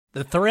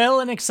The thrill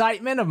and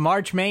excitement of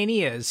March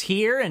Mania is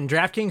here, and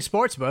DraftKings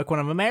Sportsbook, one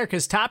of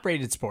America's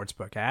top-rated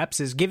sportsbook apps,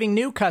 is giving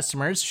new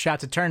customers a shot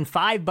to turn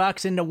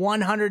 $5 into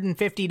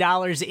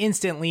 $150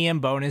 instantly in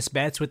bonus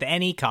bets with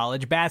any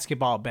college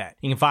basketball bet.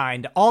 You can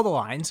find all the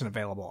lines and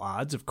available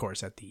odds, of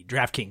course, at the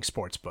DraftKings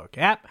Sportsbook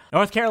app.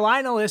 North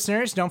Carolina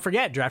listeners, don't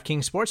forget,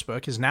 DraftKings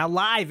Sportsbook is now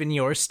live in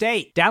your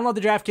state. Download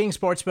the DraftKings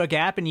Sportsbook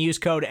app and use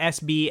code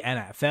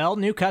SBNFL.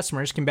 New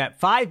customers can bet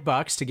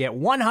 $5 to get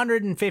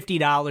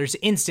 $150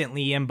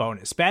 instantly in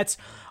bonus bets,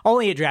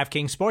 only at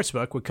DraftKings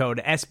Sportsbook with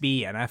code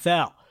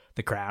SBNFL.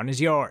 The crown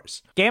is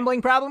yours.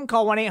 Gambling problem?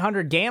 Call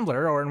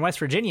 1-800-GAMBLER, or in West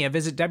Virginia,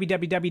 visit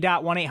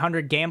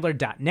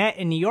www.1800gambler.net.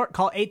 In New York,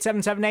 call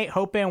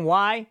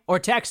 877-8-HOPE-NY or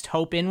text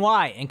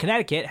HOPE-NY. In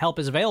Connecticut, help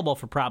is available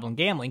for problem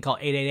gambling. Call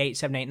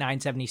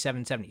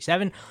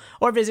 888-789-7777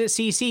 or visit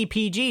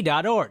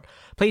ccpg.org.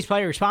 Please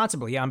play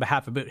responsibly on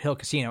behalf of Boot Hill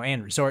Casino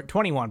and Resort.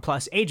 21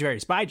 plus, age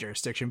varies by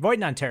jurisdiction. Void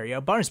in Ontario.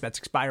 Bonus bets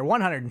expire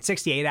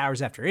 168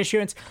 hours after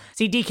issuance.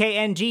 See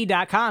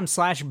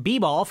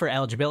dkng.com/bball for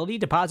eligibility,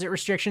 deposit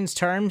restrictions,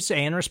 terms,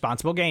 and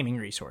responsible gaming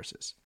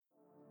resources.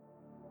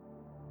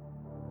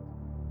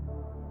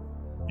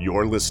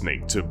 You're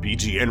listening to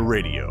BGN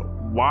Radio.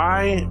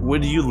 Why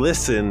would you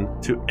listen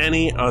to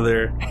any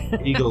other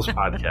Eagles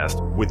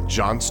podcast? With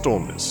John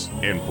Stolnis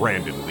and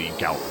Brandon Lee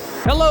Gowton.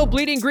 Hello,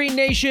 Bleeding Green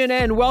Nation,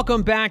 and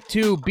welcome back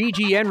to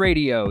BGN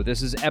Radio.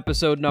 This is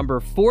episode number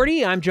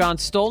 40. I'm John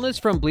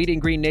Stolnis from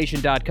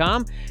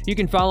BleedingGreenNation.com. You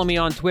can follow me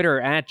on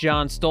Twitter at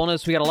John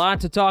Stolnis. We got a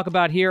lot to talk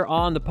about here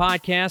on the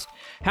podcast.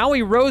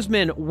 Howie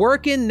Roseman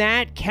working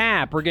that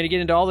cap. We're going to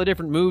get into all the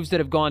different moves that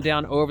have gone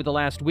down over the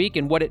last week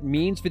and what it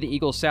means for the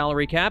Eagles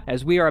salary cap,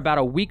 as we are about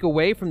a week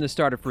away from the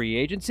start of free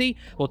agency.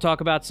 We'll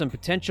talk about some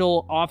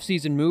potential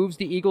offseason moves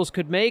the Eagles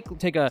could make. We'll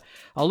take a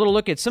little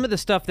look at some of the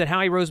stuff that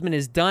Howie Roseman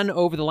has done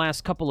over the last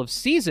couple of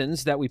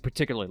seasons that we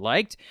particularly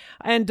liked,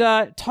 and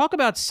talk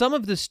about some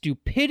of the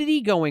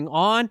stupidity going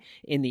on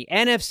in the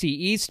NFC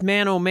East.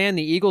 Man, oh man,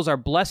 the Eagles are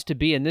blessed to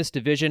be in this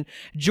division.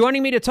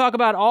 Joining me to talk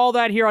about all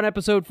that here on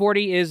episode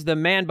 40 is the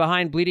man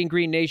behind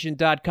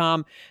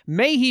BleedingGreenNation.com.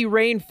 May he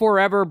reign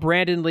forever,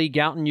 Brandon Lee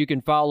Gowton. You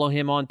can follow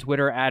him on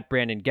Twitter at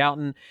Brandon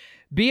Gowton.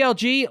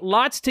 BLG,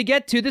 lots to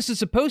get to. This is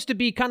supposed to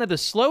be kind of the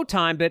slow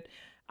time, but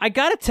I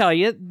gotta tell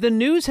you, the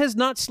news has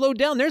not slowed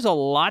down. There's a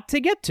lot to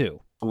get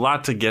to. A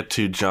lot to get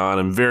to, John.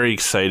 I'm very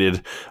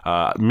excited.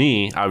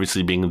 Me,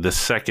 obviously, being the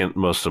second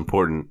most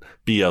important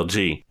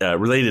BLG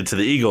related to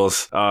the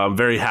Eagles. I'm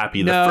very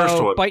happy. The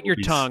first one, bite your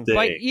tongue.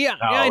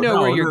 I know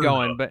where you're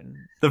going, but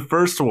the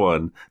first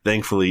one,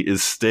 thankfully,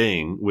 is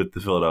staying with the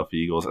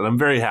Philadelphia Eagles, and I'm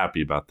very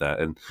happy about that.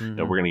 And you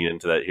know, we're going to get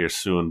into that here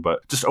soon.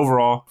 But just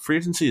overall, free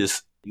agency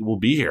will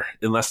be here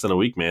in less than a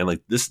week, man.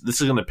 Like this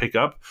is going to pick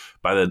up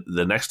by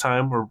the next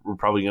time we're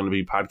probably going to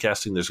be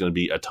podcasting. There's going to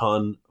be a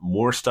ton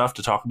more stuff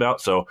to talk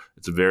about. So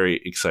it's a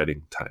very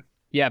exciting time.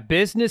 Yeah,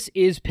 business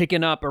is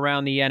picking up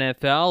around the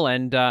NFL,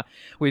 and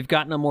we've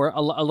gotten a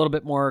little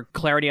bit more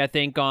clarity, I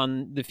think,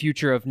 on the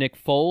future of Nick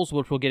Foles,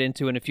 which we'll get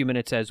into in a few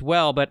minutes as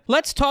well. But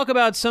let's talk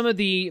about some of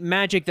the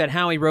magic that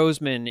Howie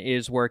Roseman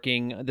is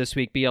working this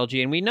week,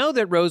 BLG. And we know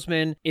that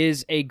Roseman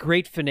is a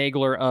great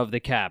finagler of the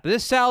cap.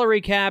 This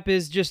salary cap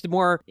is just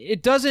more,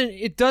 it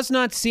does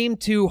not seem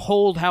to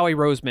hold Howie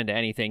Roseman to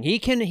anything.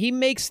 He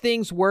makes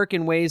things work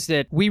in ways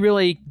that we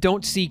really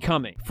don't see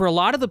coming. For a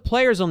lot of the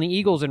players on the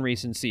Eagles in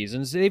recent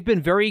seasons, they've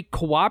been very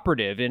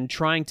cooperative in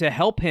trying to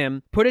help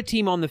him put a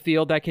team on the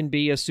field that can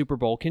be a Super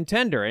Bowl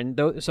contender.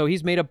 And so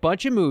he's made a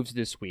bunch of moves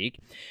this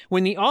week.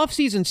 When the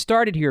offseason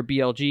started here,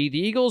 BLG, the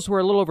Eagles were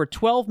a little over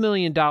 $12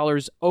 million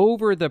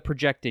over the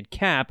projected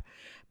cap.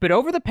 But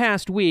over the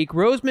past week,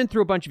 Roseman,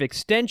 through a bunch of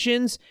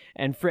extensions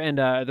and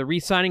the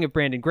re-signing of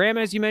Brandon Graham,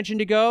 as you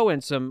mentioned ago,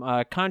 and some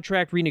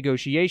contract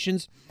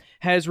renegotiations,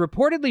 has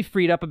reportedly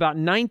freed up about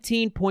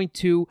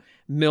 $19.2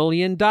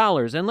 million.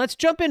 And let's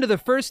jump into the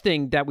first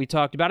thing that we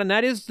talked about, and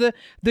that is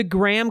the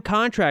Graham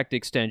contract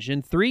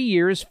extension. 3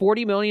 years,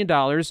 $40 million,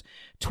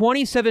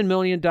 $27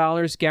 million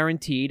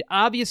guaranteed.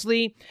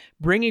 Obviously,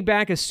 bringing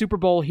back a Super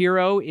Bowl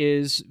hero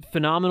is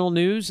phenomenal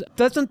news.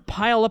 Doesn't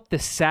pile up the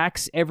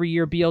sacks every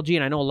year, BLG,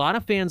 and I know a lot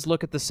of fans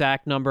look at the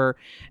sack number,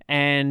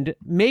 and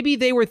maybe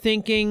they were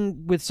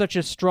thinking with such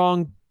a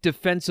strong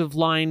defensive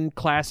line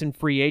class in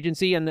free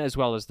agency and as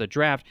well as the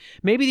draft,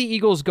 maybe the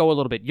Eagles go a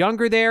little bit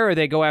younger there, or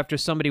they go after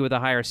somebody with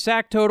a higher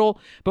sack total.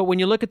 But when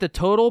you look at the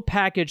total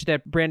package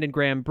that Brandon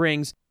Graham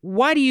brings,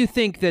 why do you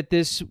think that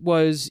this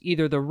was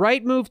either the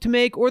right move to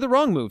make or the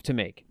wrong move to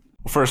make?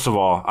 First of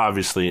all,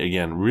 obviously,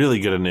 again, really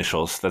good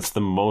initials. That's the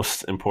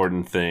most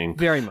important thing.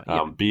 Very much.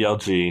 Yeah.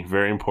 BLG,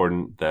 very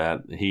important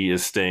that he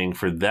is staying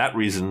for that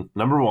reason.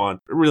 Number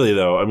one. Really,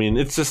 though, I mean,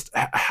 it's just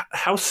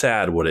how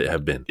sad would it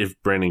have been if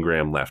Brandon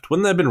Graham left?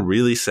 Wouldn't that have been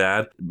really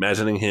sad,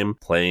 imagining him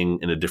playing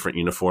in a different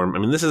uniform? I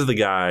mean, this is the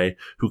guy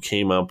who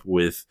came up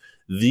with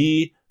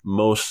the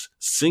most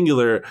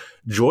singular,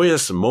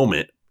 joyous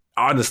moment,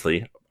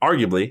 honestly,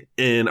 arguably,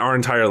 in our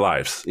entire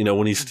lives, you know,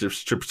 when he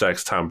strip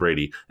sacks Tom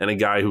Brady, and a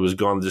guy who was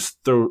gone to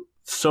just throw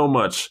so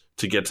much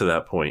to get to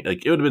that point.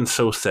 Like, it would have been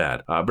so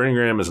sad. Brandon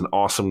Graham is an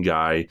awesome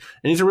guy,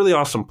 and he's a really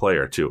awesome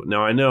player too.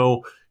 Now, I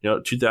know,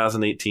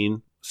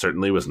 2018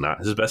 certainly was not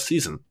his best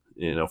season.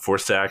 4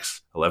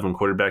 sacks, 11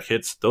 quarterback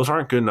hits. Those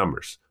aren't good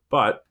numbers.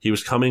 But he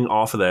was coming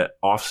off of that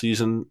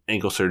off-season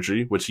ankle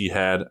surgery, which he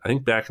had, I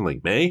think, back in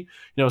like May.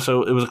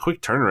 So it was a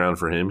quick turnaround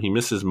for him. He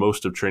misses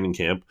most of training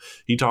camp.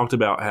 He talked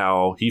about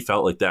how he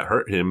felt like that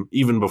hurt him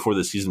even before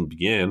the season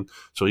began.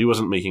 So he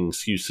wasn't making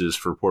excuses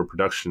for poor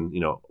production,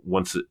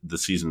 once the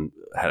season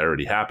had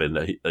already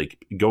happened.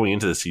 Like, going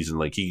into the season,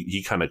 like,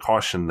 he kind of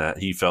cautioned that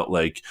he felt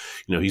like,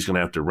 he's going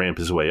to have to ramp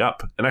his way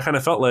up. And I kind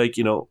of felt like,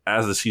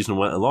 as the season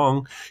went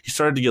along, he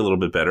started to get a little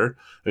bit better.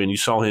 I mean, you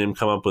saw him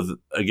come up with,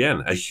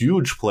 again, a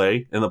huge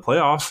play in the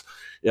playoffs.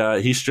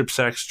 He strip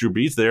sacks Drew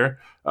Brees there.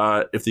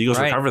 If the Eagles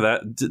recover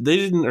that, they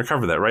didn't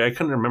recover that, right? I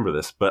couldn't remember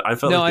this, but I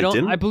felt like they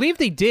didn't. I believe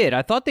they did.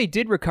 I thought they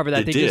did recover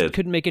that. They just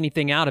couldn't make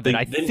anything out of it.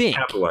 They didn't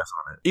capitalize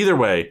on it. Either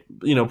way,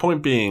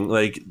 point being,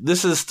 like,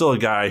 this is still a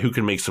guy who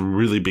can make some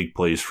really big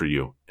plays for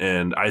you.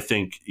 And I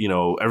think,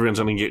 everyone's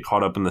going to get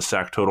caught up in the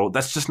sack total.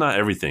 That's just not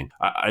everything.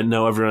 I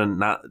know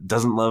everyone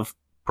doesn't love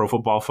Pro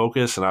Football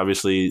Focus, and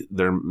obviously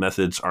their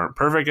methods aren't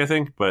perfect, I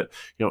think. But,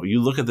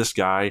 you look at this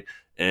guy,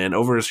 and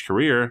over his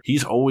career,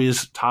 he's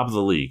always top of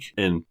the league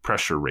in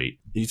pressure rate.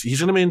 He's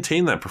going to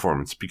maintain that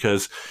performance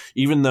because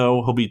even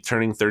though he'll be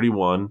turning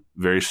 31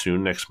 very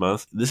soon next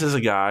month, this is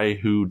a guy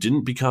who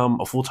didn't become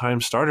a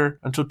full-time starter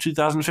until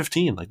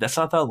 2015. Like, that's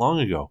not that long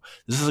ago.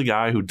 This is a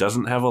guy who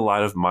doesn't have a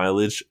lot of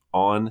mileage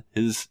on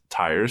his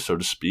tires, so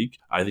to speak.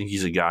 I think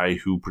he's a guy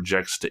who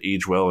projects to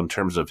age well in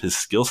terms of his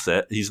skill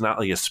set. He's not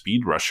like a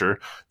speed rusher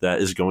that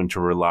is going to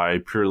rely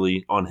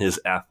purely on his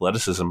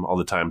athleticism all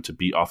the time to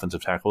beat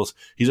offensive tackles.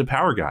 He's a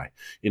power guy,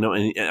 and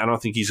I don't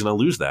think he's going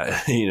to lose that.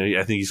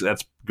 I think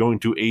that's going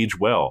to age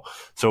well.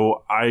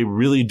 So I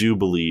really do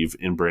believe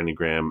in Brandon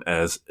Graham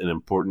as an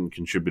important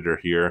contributor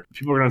here.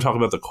 People are going to talk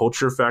about the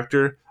culture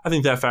factor. I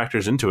think that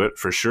factors into it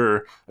for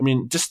sure. I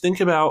mean, just think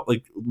about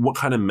like what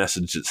kind of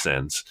message it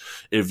sends.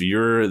 If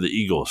you're the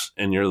Eagles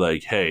and you're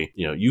like, hey,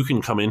 you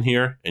can come in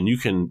here and you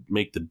can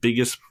make the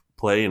biggest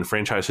play in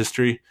franchise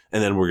history,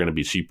 and then we're going to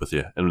be cheap with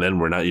you, and then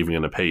we're not even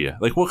going to pay you.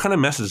 Like, what kind of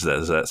message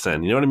does that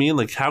send? You know what I mean?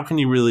 Like, how can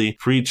you really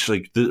preach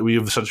like we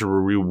have such a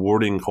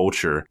rewarding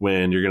culture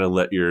when you're going to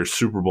let your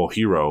Super Bowl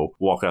hero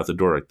walk out the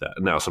door like that?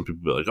 And now some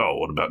people be like, oh,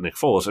 what about Nick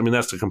Foles? I mean,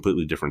 that's a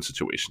completely different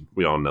situation.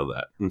 We all know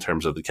that in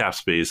terms of the cap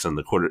space and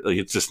the quarter. Like,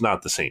 it's just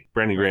not the same.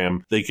 Brandon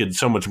Graham, they could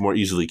so much more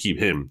easily keep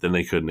him than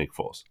they could Nick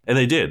Foles, and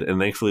they did. And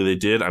thankfully they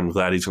did. I'm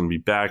glad he's going to be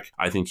back.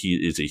 I think he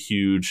is a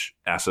huge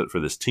asset for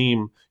this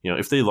team.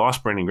 If they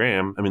lost Brandon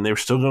Graham, I mean, they were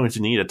still going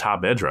to need a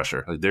top edge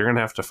rusher. Like, they're going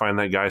to have to find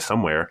that guy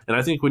somewhere. And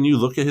I think when you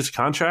look at his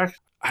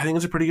contract, I think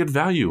it's a pretty good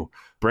value.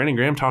 Brandon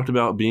Graham talked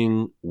about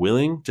being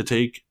willing to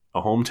take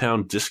a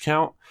hometown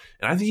discount,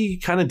 and I think he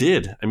kind of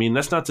did. I mean,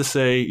 that's not to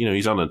say,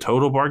 he's on a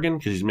total bargain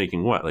because he's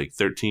making what, like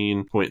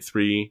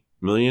 $13.3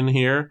 million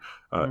here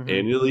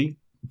annually.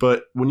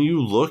 But when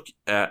you look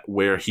at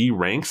where he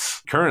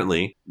ranks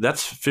currently,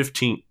 that's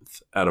 15th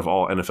out of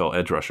all NFL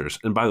edge rushers.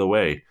 And by the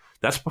way,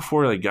 that's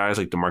before like guys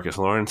like DeMarcus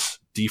Lawrence,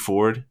 Dee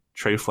Ford,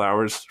 Trey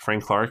Flowers,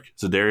 Frank Clark,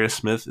 Zadarius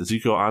Smith,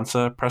 Ezekiel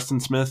Ansah, Preston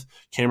Smith,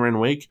 Cameron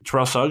Wake,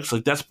 Terrell Suggs.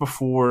 Like, that's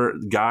before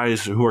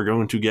guys who are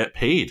going to get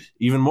paid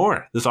even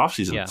more this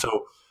offseason. Yeah.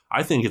 So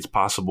I think it's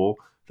possible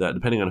that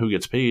depending on who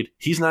gets paid,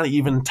 he's not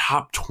even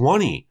top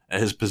 20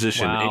 at his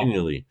position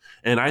annually.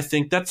 And I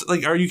think that's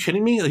like, are you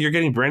kidding me? Like, you're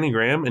getting Brandon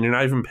Graham and you're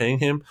not even paying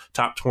him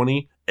top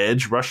 20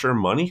 edge rusher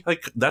money?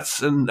 Like,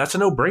 that's a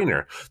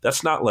no-brainer.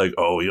 That's not like,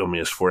 oh, he only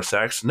has 4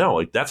 sacks. No,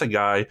 like, that's a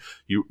guy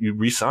you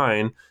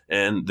re-sign,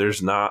 and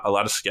there's not a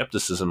lot of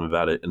skepticism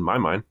about it in my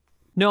mind.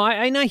 No,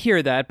 I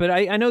hear that, but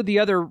I know the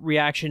other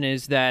reaction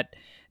is that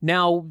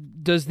now,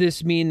 does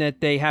this mean that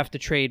they have to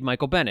trade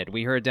Michael Bennett?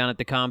 We heard down at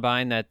the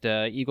Combine that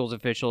Eagles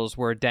officials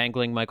were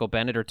dangling Michael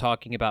Bennett or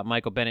talking about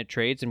Michael Bennett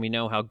trades, and we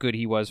know how good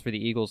he was for the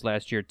Eagles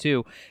last year,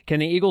 too. Can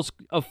the Eagles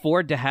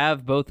afford to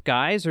have both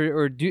guys?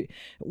 Or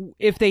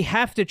if they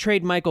have to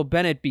trade Michael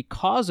Bennett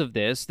because of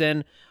this,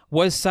 then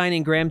was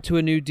signing Graham to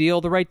a new deal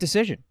the right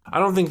decision? I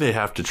don't think they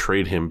have to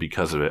trade him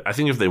because of it. I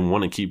think if they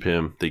want to keep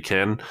him, they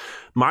can.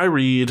 My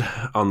read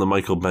on the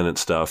Michael Bennett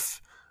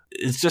stuff,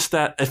 it's just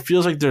that it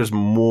feels like there's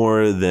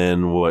more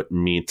than what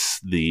meets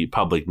the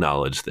public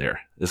knowledge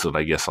there, is what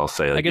I guess I'll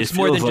say. Like, it's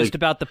more than just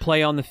about the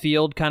play on the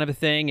field kind of a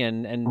thing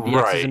and the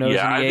X's and O's and the age.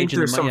 I think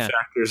there's some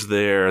factors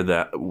there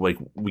that like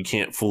we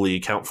can't fully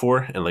account for,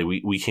 and like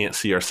we can't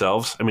see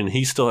ourselves. I mean,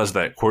 he still has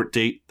that court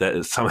date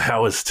that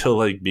somehow is still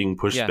like being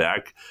pushed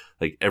back.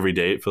 Like every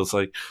day it feels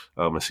like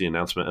I see an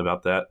announcement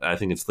about that. I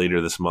think it's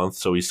later this month.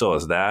 So he still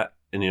has that.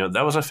 And,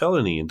 that was a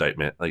felony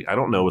indictment. Like, I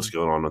don't know what's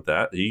going on with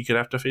that. He could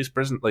have to face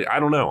prison. Like, I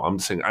don't know. I'm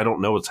just saying, I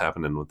don't know what's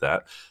happening with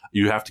that.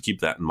 You have to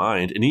keep that in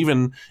mind. And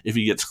even if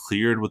he gets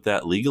cleared with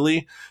that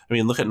legally, I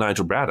mean, look at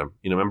Nigel Bradham.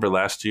 Remember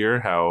last year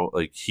how,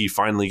 like, he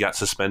finally got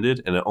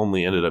suspended and it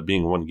only ended up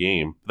being 1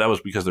 game. That was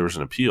because there was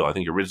an appeal. I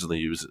think originally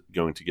he was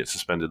going to get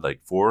suspended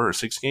like 4 or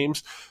 6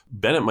 games.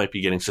 Bennett might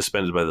be getting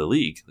suspended by the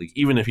league. Like,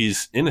 even if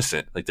he's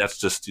innocent, like, that's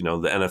just, the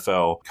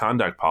NFL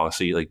conduct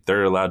policy. Like,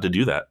 they're allowed to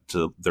do that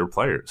to their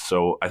players.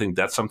 So I think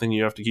that's something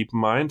you have to keep in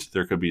mind.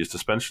 There could be a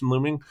suspension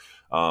looming.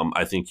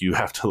 I think you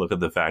have to look at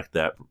the fact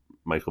that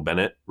Michael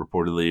Bennett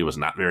reportedly was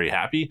not very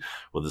happy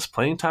with his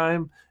playing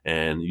time.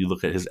 And you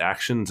look at his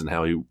actions and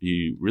how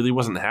he really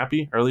wasn't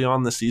happy early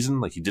on this season.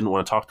 Like, he didn't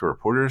want to talk to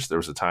reporters. There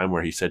was a time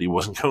where he said he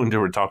wasn't going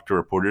to talk to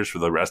reporters for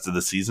the rest of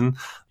the season.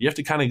 You have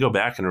to kind of go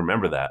back and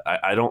remember that.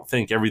 I don't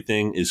think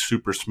everything is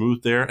super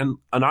smooth there. And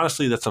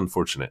honestly, that's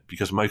unfortunate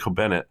because Michael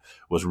Bennett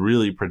was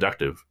really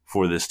productive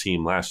for this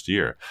team last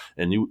year.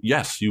 And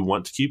you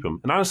want to keep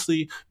him. And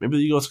honestly, maybe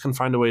the Eagles can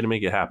find a way to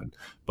make it happen.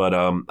 But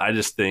I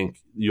just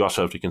think you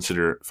also have to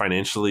consider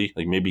financially,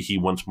 like maybe he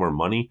wants more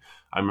money.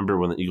 I remember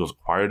when the Eagles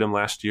acquired him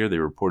last year, they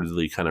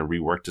reportedly kind of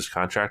reworked his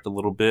contract a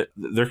little bit.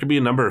 There could be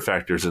a number of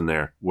factors in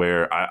there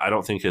where I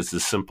don't think it's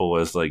as simple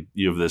as like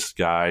you have this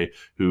guy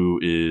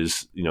who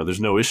is, there's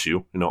no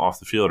issue,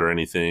 off the field or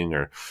anything,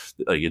 or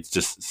like it's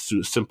just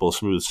simple,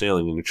 smooth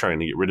sailing and you're trying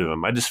to get rid of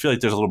him. I just feel like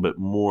there's a little bit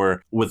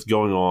more with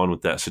going on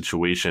with that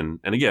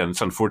situation. And again,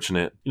 it's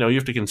unfortunate. You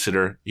have to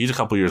consider he's a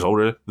couple years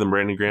older than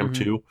Brandon Graham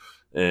too.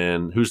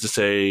 And who's to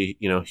say,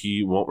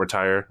 he won't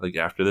retire like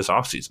after this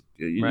offseason?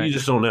 You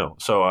just don't know.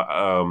 So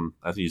I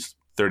think he's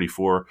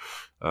 34.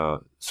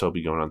 So he'll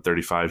be going on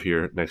 35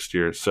 here next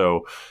year.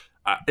 So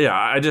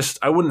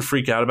I wouldn't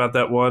freak out about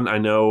that one. I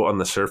know on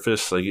the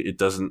surface, like it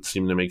doesn't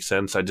seem to make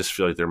sense. I just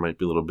feel like there might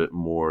be a little bit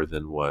more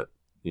than what,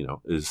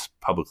 is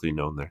publicly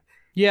known there.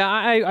 Yeah,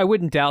 I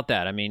wouldn't doubt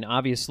that. I mean,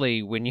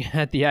 obviously, when you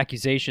had the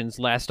accusations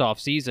last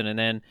offseason and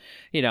then,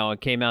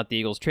 it came out the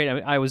Eagles trade,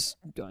 I was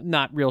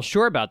not real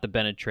sure about the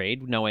Bennett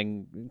trade,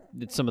 knowing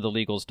that some of the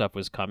legal stuff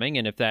was coming.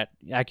 And if that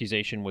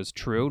accusation was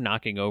true,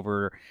 knocking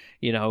over,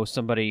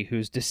 somebody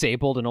who's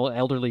disabled, an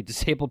elderly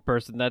disabled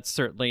person, that's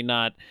certainly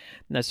not,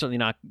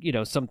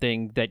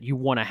 something that you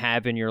want to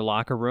have in your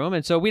locker room.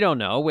 And so we don't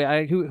know.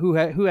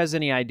 Who has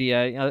any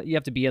idea? You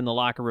have to be in the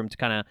locker room to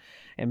kind of,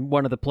 and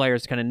one of the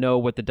players kind of know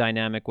what the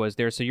dynamic was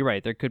there. So you're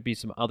right. There could be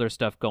some other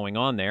stuff going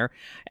on there.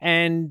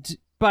 And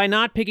by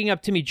not picking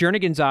up Timmy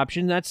Jernigan's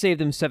option, that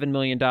saved them $7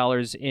 million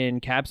in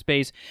cap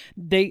space.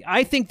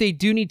 I think they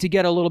do need to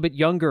get a little bit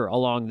younger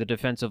along the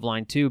defensive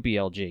line too,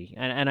 BLG.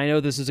 And I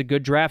know this is a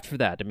good draft for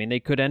that. I mean, they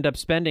could end up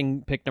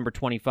spending pick number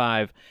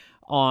 25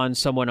 on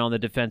someone on the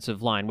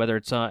defensive line, whether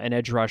it's an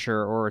edge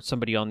rusher or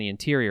somebody on the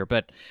interior.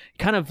 But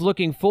kind of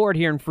looking forward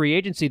here in free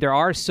agency, there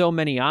are so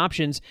many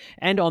options,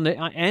 and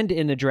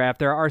in the draft,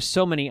 there are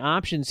so many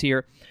options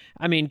here.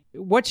 I mean,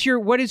 what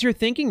is your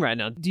thinking right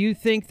now? Do you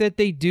think that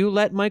they do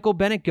let Michael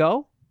Bennett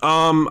go?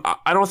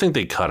 I don't think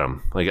they cut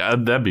him. Like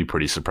that'd be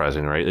pretty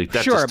surprising, right? Like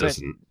that just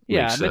doesn't.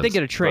 But they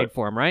get a trade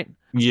for him, right?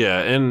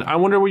 Yeah, and I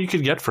wonder what you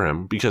could get for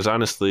him because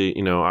honestly,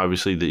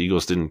 obviously the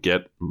Eagles didn't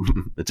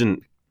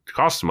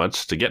cost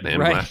much to get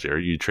him last year.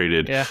 You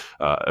traded a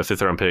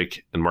 5th-round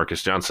pick and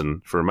Marcus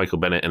Johnson for Michael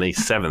Bennett and a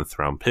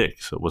 7th-round pick.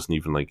 So it wasn't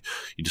even like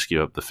you just gave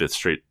up the 5th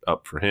straight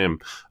up for him.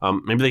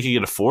 Maybe they could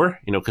get a 4,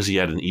 because he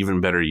had an even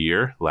better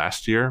year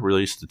last year,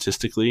 really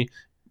statistically,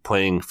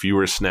 playing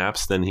fewer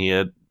snaps than he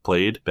had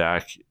played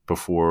back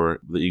before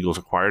the Eagles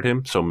acquired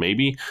him. So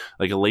maybe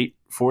like a late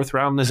 4th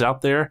round is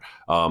out there.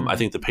 I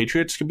think the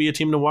Patriots could be a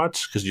team to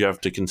watch because you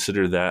have to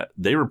consider that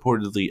they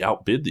reportedly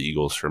outbid the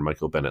Eagles for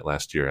Michael Bennett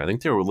last year. I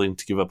think they were willing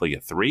to give up like a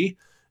 3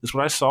 is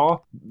what I saw,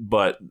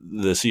 but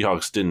the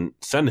Seahawks didn't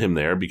send him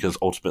there because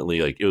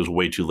ultimately like it was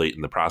way too late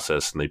in the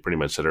process and they pretty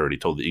much had already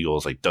told the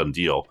Eagles like done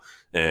deal.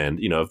 And,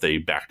 if they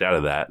backed out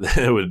of that,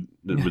 it would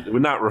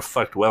not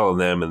reflect well on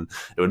them and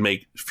it would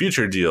make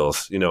future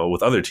deals,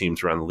 with other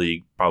teams around the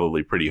league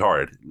probably pretty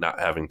hard, not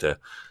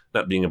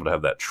being able to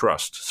have that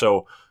trust.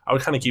 So I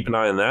would kind of keep an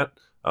eye on that.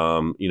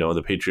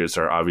 The Patriots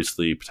are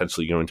obviously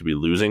potentially going to be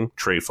losing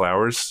Trey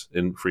Flowers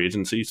in free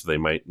agency, so they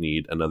might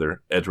need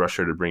another edge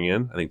rusher to bring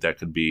in. I think that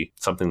could be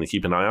something to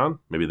keep an eye on.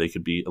 Maybe they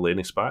could be a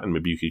landing spot, and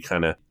maybe you could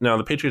kind of... Now,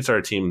 the Patriots are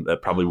a team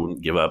that probably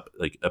wouldn't give up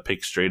like a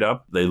pick straight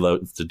up. They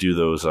love to do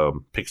those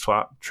pick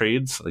swap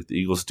trades like the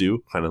Eagles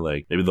do, kind of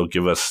like maybe they'll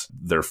give us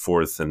their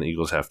 4th and the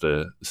Eagles have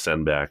to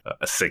send back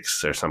a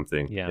 6th or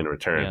something in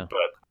return. Yeah. But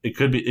it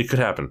could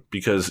happen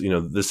because,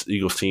 this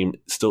Eagles team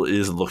still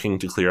is looking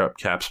to clear up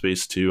cap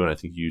space too. And I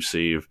think you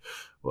save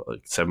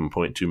like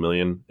 $7.2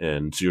 million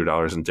and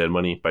 $0 in dead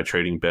money by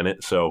trading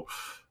Bennett. So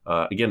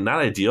again, not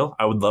ideal.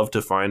 I would love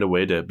to find a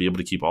way to be able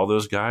to keep all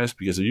those guys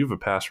because if you have a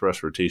pass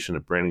rush rotation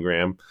of Brandon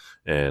Graham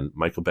and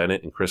Michael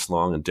Bennett and Chris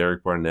Long and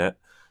Derek Barnett,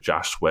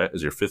 Josh Sweat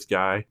is your 5th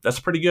guy. That's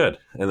pretty good.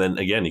 And then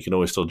again, you can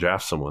always still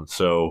draft someone.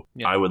 So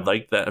I would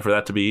like that for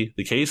that to be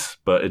the case,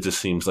 but it just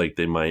seems like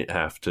they might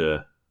have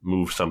to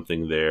move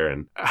something there.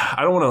 And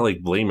I don't want to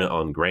like blame it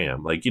on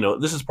Graham. Like,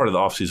 this is part of the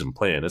offseason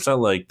plan. It's not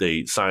like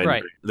they signed,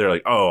 right. They're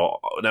like, oh,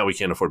 now we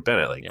can't afford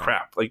Bennett. Like,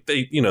 crap. Like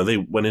they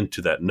went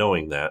into that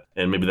knowing that,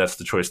 and maybe that's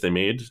the choice they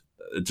made.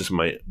 It just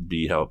might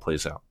be how it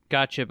plays out.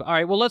 Gotcha. All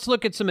right, well, let's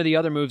look at some of the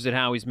other moves that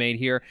Howie's made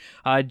here.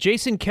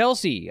 Jason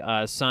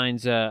Kelce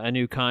signs a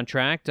new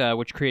contract,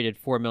 which created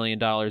 $4 million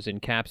in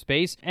cap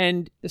space.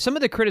 And some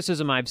of the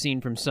criticism I've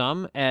seen from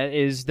some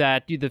is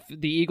that the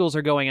Eagles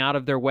are going out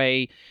of their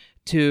way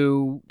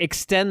to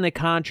extend the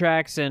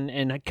contracts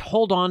and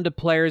hold on to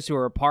players who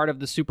are a part of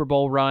the Super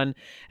Bowl run,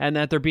 and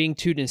that they're being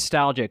too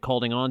nostalgic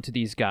holding on to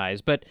these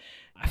guys. But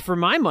for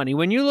my money,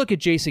 when you look at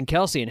Jason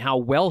Kelce and how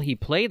well he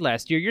played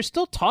last year, you're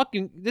still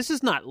talking, this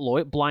is not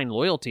blind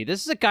loyalty.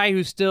 This is a guy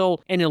who's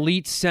still an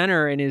elite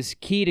center and is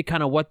key to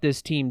kind of what this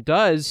team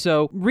does.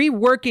 So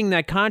reworking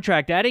that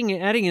contract, adding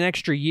an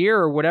extra year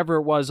or whatever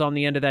it was on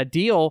the end of that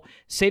deal,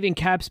 saving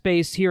cap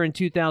space here in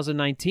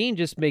 2019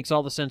 just makes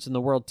all the sense in the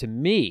world to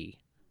me.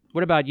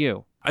 What about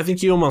you? I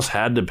think you almost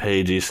had to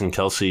pay Jason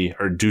Kelce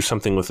or do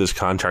something with his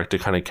contract to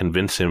kind of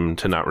convince him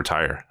to not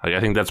retire. Like, I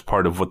think that's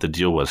part of what the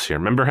deal was here.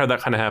 Remember how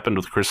that kind of happened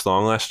with Chris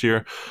Long last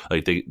year?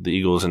 Like the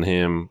Eagles and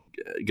him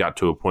got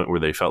to a point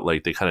where they felt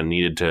like they kind of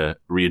needed to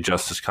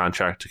readjust his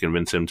contract to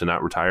convince him to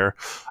not retire.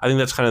 I think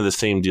that's kind of the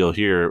same deal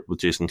here with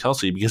Jason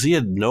Kelce, because he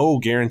had no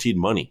guaranteed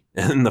money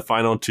in the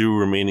final 2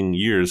 remaining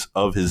years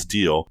of his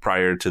deal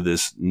prior to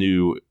this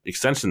new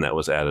extension that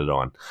was added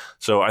on.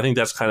 So I think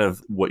that's kind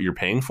of what you're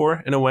paying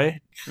for in a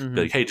way. Mm-hmm.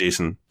 Like, hey,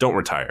 Jason, don't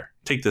retire.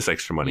 Take this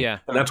extra money. Yeah.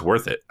 And that's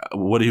worth it.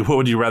 What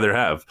would you rather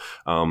have?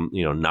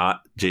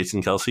 Not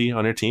Jason Kelce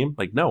on your team?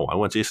 Like, no, I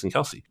want Jason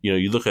Kelce.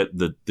 You look at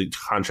the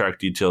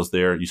contract details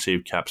there. You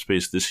save cap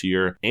space this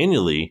year.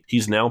 Annually,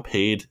 he's now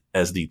paid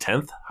as the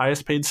 10th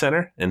highest paid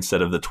center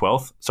instead of the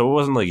 12th. So it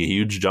wasn't like a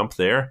huge jump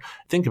there.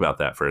 Think about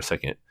that for a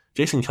second.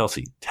 Jason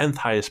Kelce, 10th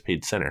highest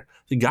paid center.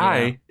 The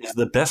guy is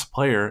the best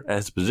player at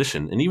his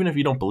position. And even if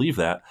you don't believe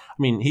that, I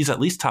mean, he's at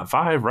least top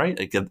 5, right?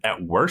 Like,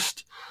 at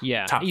worst,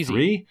 top easy.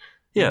 3.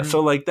 Yeah, so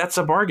like that's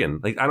a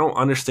bargain. Like, I don't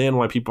understand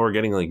why people are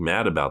getting like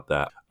mad about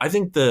that. I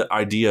think the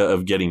idea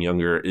of getting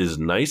younger is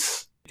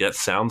nice. That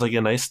sounds like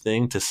a nice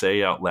thing to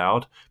say out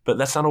loud, but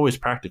that's not always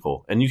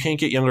practical. And you can't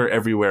get younger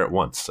everywhere at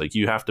once. Like,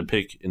 you have to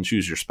pick and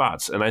choose your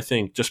spots. And I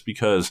think just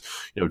because,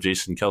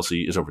 Jason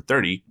Kelce is over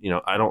 30,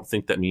 I don't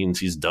think that means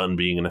he's done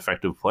being an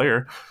effective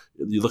player.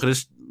 You look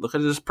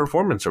at his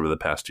performance over the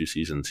past 2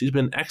 seasons. He's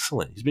been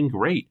excellent. He's been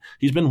great.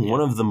 He's been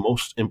one of the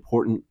most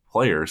important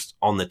players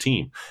on the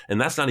team. And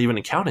that's not even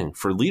accounting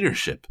for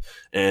leadership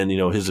and,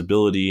 his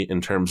ability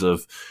in terms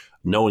of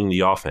knowing the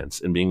offense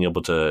and being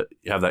able to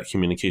have that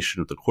communication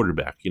with the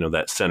quarterback,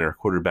 that center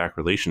quarterback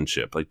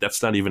relationship. Like,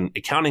 that's not even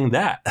accounting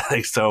that.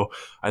 So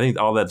I think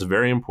all that's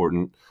very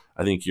important.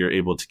 I think you're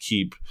able to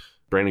keep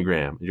Brandon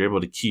Graham. You're able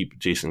to keep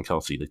Jason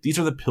Kelce. Like, these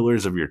are the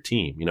pillars of your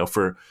team.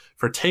 For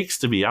takes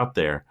to be out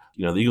there,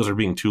 the Eagles are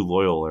being too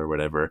loyal or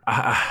whatever.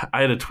 I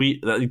had a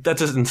tweet that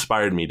just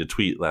inspired me to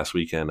tweet last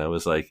weekend. I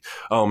was like,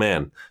 oh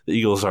man, the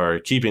Eagles are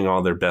keeping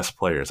all their best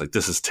players. Like,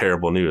 this is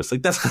terrible news.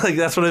 Like, that's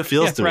what it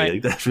feels to me.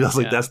 Like, that feels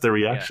like that's the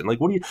reaction. Like,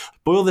 what do you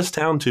boil this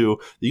down to?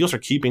 The Eagles are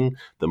keeping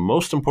the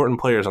most important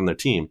players on their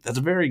team. That's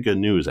very good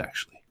news,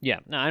 actually. Yeah,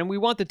 and we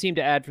want the team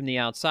to add from the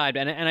outside.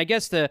 And I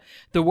guess the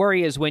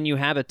worry is when you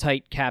have a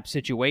tight cap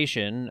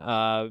situation,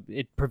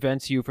 it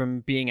prevents you from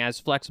being as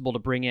flexible to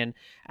bring in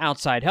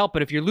outside help.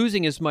 But if you're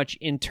losing as much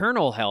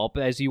internal help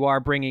as you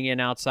are bringing in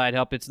outside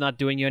help, it's not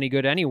doing you any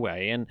good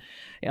anyway. And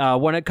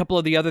a couple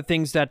of the other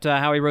things that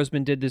Howie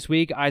Roseman did this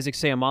week, Isaac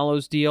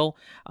Seumalo's deal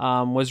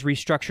was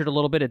restructured a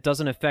little bit. It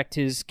doesn't affect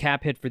his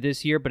cap hit for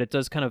this year, but it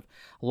does kind of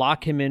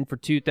lock him in for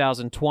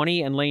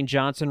 2020. And Lane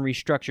Johnson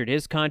restructured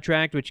his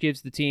contract, which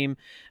gives the team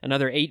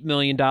another $8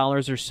 million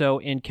or so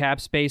in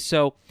cap space.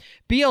 So,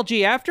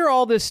 BLG, after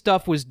all this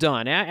stuff was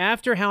done,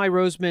 after Howie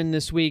Roseman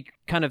this week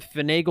kind of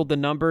finagled the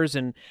numbers,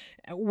 and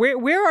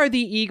where are the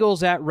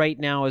Eagles at right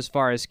now as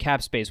far as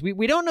cap space?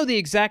 We don't know the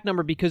exact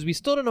number because we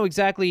still don't know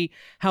exactly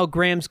how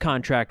Graham's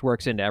contract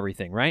works into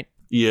everything, right?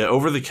 Yeah,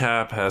 Over the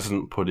Cap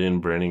hasn't put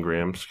in Brandon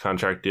Graham's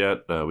contract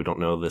yet. We don't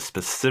know the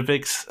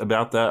specifics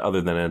about that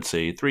other than it's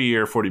a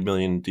 3-year, $40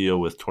 million deal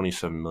with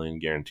 $27 million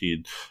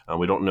guaranteed.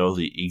 We don't know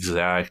the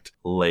exact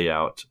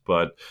layout,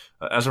 but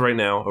as of right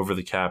now, Over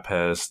the Cap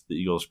has the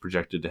Eagles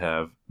projected to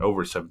have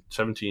over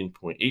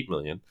 $17.8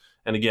 million.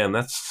 And again,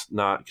 that's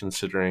not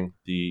considering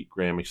the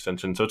Graham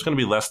extension. So it's going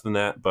to be less than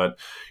that. But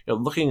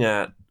looking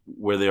at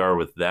where they are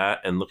with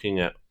that and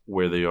looking at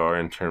where they are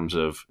in terms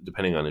of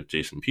depending on if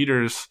Jason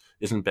Peters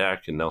isn't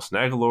back and Nelson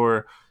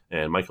Aguilar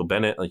and Michael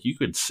Bennett, like, you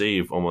could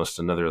save almost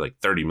another like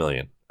 $30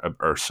 million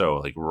or so,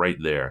 like right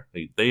there.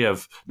 Like, they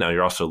have, now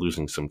you're also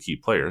losing some key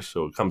players,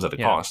 so it comes at a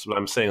cost. But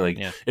I'm saying,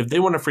 if they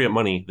want to free up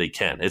money, they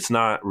can. It's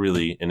not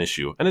really an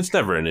issue. And it's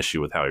never an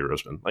issue with Howie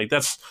Roseman. Like,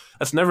 that's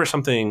never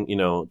something,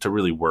 to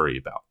really worry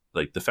about.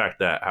 Like, the fact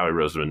that Howie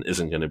Roseman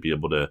isn't going to be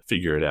able to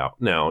figure it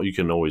out. Now, you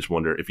can always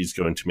wonder if he's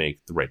going to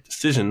make the right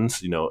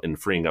decisions, in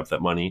freeing up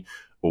that money,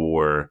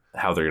 or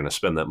how they're going to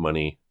spend that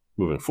money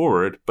moving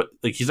forward, but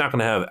like he's not going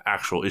to have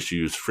actual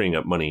issues freeing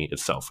up money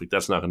itself. Like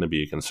that's not going to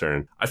be a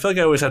concern. I feel like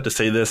I always have to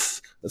say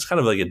this. It's kind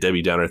of like a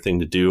Debbie Downer thing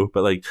to do,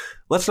 but like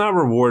let's not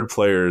reward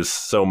players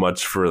so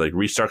much for like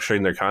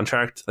restructuring their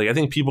contract. Like I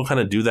think people kind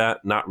of do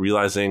that, not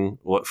realizing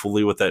what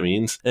that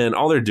means. And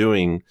all they're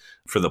doing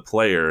for the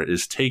player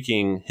is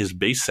taking his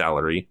base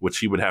salary, which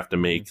he would have to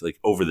make like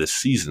over this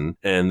season,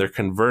 and they're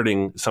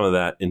converting some of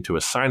that into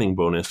a signing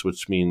bonus,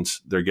 which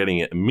means they're getting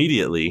it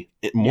immediately,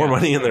 more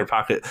money in their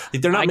pocket.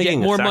 Like they're not making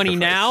get more money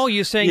now.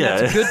 You saying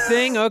that's a good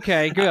thing?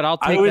 Okay, good. I'll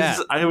take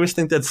that. I always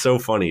think that's so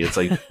funny. It's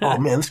like, oh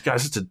man, this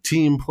guy's just a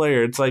team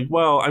player. It's like,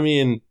 well, I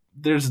mean,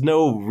 there's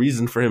no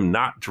reason for him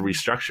not to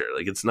restructure.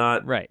 Like it's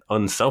not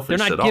unselfish.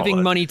 They're not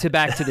giving money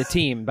back to the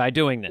team by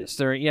doing this.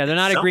 They're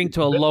not agreeing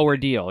to a lower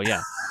deal.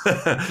 Yeah.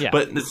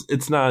 But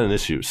it's not an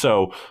issue.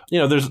 So,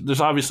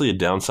 there's obviously a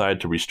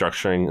downside to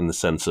restructuring in the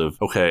sense of,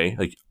 okay,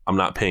 like I'm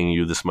not paying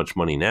you this much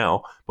money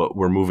now, but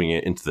we're moving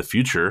it into the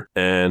future.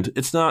 And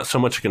it's not so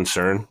much a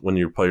concern when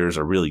your players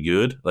are really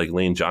good, like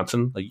Lane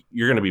Johnson. Like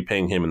you're going to be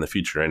paying him in the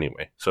future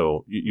anyway.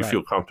 So you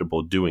feel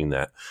comfortable doing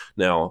that.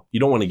 Now, you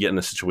don't want to get in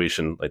a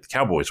situation like the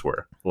Cowboys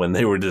were when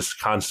they were just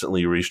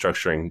constantly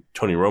restructuring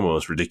Tony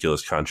Romo's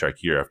ridiculous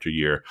contract year after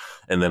year.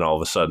 And then all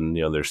of a sudden,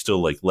 they're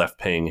still like left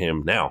paying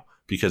him now,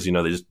 because,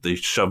 they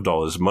shoved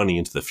all his money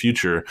into the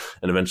future,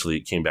 and eventually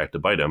it came back to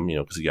bite him,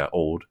 because he got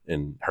old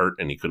and hurt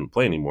and he couldn't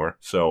play anymore.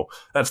 So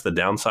that's the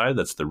downside.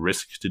 That's the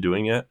risk to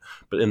doing it.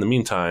 But in the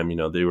meantime,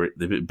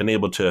 they've been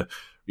able to,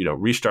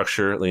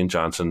 restructure Lane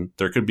Johnson.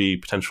 There could be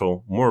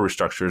potential more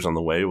restructures on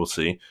the way. We'll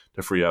see,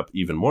 to free up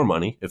even more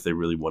money if they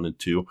really wanted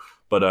to.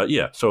 But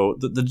so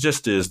the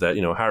gist is that,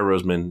 Howie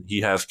Roseman, he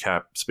has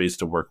cap space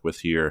to work with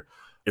here.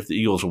 If the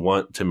Eagles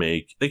want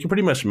to they can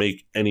pretty much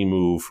make any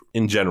move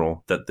in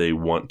general that they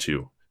want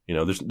to.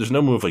 There's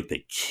no move like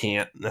they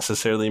can't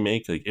necessarily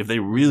make. Like if they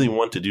really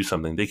want to do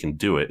something, they can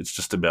do it. It's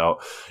just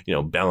about,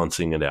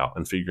 balancing it out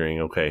and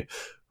figuring, okay,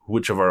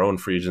 which of our own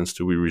free agents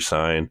do we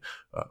resign?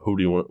 Who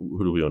do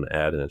we want to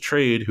add in a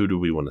trade? Who do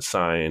we want to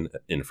sign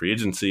in free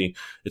agency?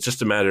 It's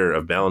just a matter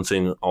of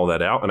balancing all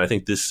that out. And I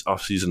think this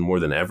offseason more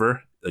than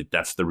ever, like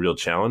that's the real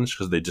challenge,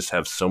 because they just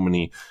have so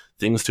many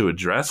things to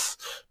address.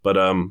 But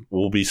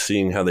we'll be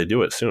seeing how they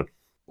do it soon.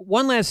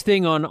 One last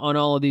thing on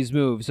all of these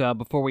moves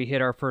before we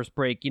hit our first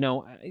break.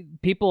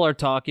 People are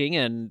talking,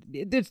 and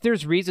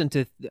there's reason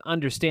to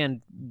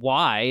understand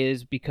why,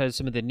 is because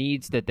some of the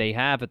needs that they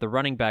have at the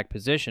running back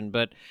position.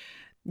 But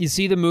you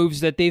see the moves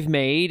that they've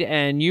made,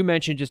 and you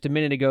mentioned just a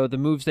minute ago the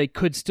moves they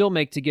could still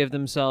make to give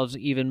themselves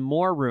even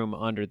more room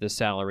under the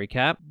salary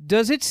cap.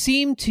 Does it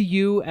seem to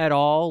you at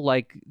all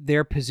like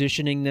they're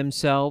positioning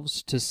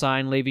themselves to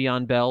sign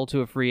Le'Veon Bell to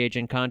a free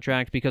agent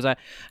contract? Because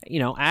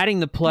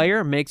adding the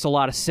player makes a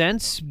lot of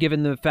sense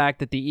given the fact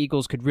that the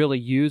Eagles could really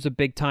use a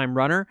big-time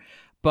runner.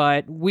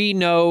 But we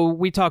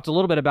talked a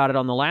little bit about it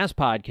on the last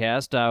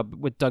podcast,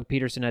 what Doug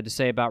Peterson had to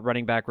say about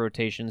running back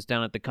rotations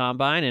down at the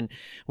Combine, and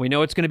we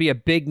know it's going to be a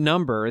big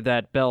number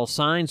that Bell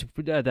signs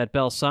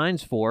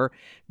for.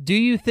 Do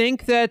you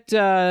think that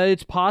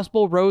it's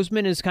possible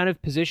Roseman is kind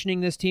of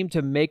positioning this team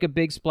to make a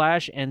big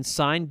splash and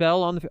sign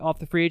Bell off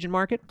the free agent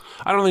market?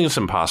 I don't think it's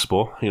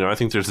impossible. I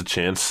think there's a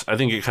chance. I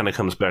think it kind of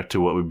comes back to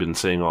what we've been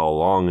saying all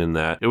along, in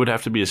that it would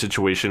have to be a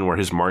situation where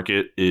his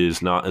market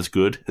is not as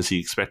good as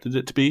he expected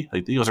it to be.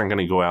 Like the Eagles aren't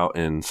going to go out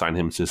and sign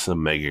him to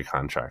some mega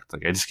contract.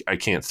 Like I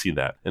can't see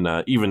that. And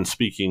even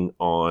speaking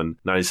on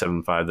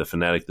 97.5 The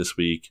Fanatic this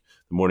week,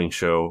 the morning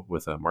show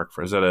with Mark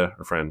Frazetta,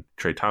 our friend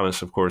Trey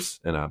Thomas, of course,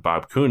 and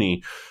Bob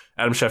Cooney,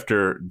 Adam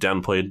Schefter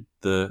downplayed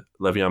the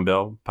Le'Veon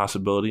Bell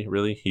possibility,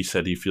 really. He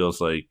said he feels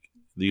like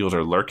the Eagles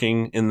are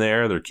lurking in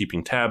there. They're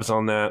keeping tabs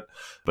on that.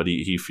 But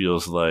he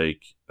feels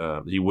like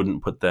he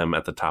wouldn't put them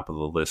at the top of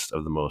the list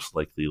of the most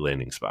likely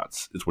landing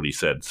spots, is what he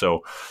said.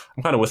 So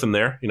I'm kind of with him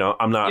there.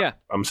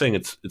 I'm saying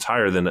it's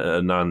higher than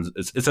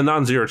it's a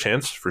non-zero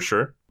chance for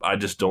sure. I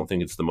just don't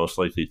think it's the most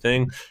likely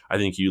thing. I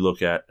think you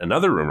look at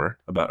another rumor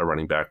about a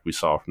running back we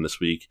saw from this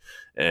week,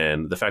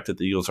 and the fact that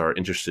the Eagles are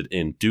interested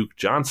in Duke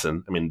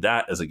Johnson. I mean,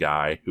 that is a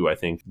guy who I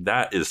think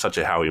that is such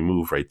a Howie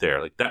move right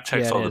there. Like that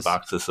checks all the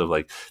boxes of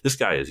like, this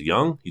guy is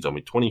young. He's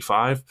only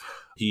 25.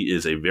 He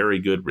is a very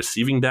good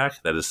receiving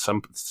back. That is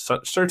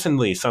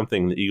certainly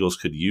something the Eagles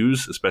could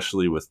use,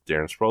 especially with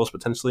Darren Sproles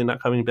potentially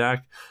not coming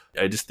back.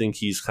 I just think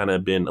he's kind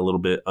of been a little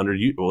bit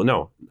underused. Well,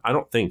 no, I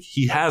don't think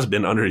he has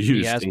been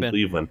underused in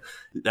Cleveland.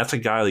 That's a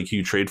guy like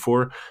you trade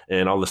for,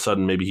 and all of a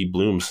sudden maybe he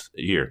blooms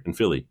here in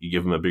Philly. You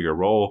give him a bigger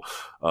role.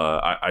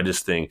 I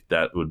just think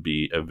that would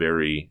be a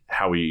very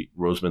Howie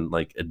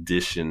Roseman-like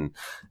addition.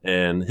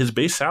 And his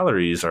base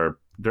salaries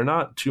they're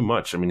not too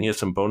much. I mean, he has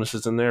some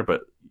bonuses in there,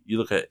 but you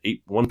look at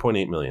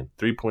 $1.8 million,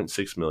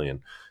 $3.6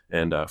 million,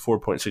 and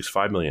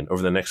 $4.65 million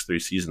over the next 3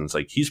 seasons.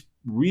 Like, he's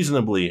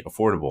reasonably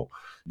affordable.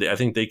 I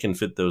think they can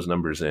fit those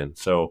numbers in.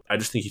 So I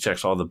just think he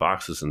checks all the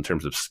boxes in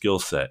terms of skill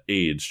set,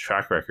 age,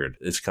 track record,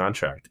 his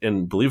contract.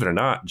 And believe it or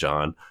not,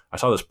 John, I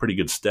saw this pretty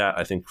good stat,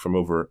 I think, from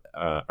over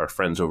our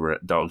friends over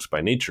at Dogs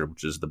by Nature,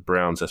 which is the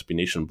Browns SB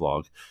Nation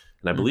blog.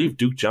 And I believe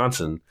Duke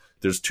Johnson,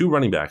 there's 2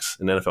 running backs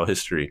in NFL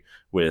history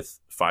with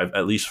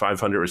at least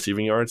 500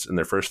 receiving yards in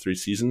their first 3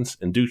 seasons.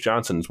 And Duke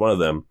Johnson is one of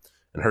them,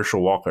 and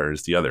Herschel Walker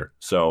is the other.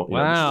 So you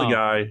know, this is a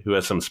guy who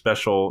has some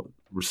special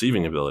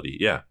receiving ability.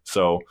 Yeah.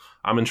 So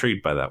I'm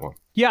intrigued by that one.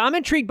 Yeah, I'm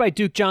intrigued by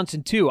Duke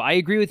Johnson, too. I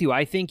agree with you.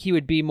 I think he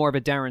would be more of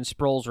a Darren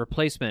Sproles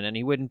replacement, and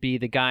he wouldn't be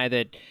the guy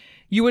that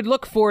you would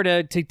look for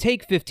to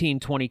take 15,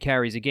 20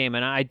 carries a game.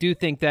 And I do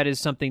think that is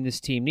something this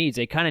team needs.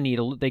 They kind of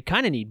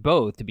need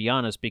both, to be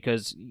honest,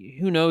 because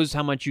who knows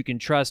how much you can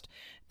trust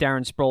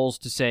Darren Sproles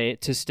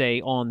to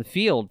stay on the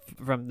field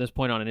from this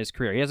point on in his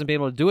career. He hasn't been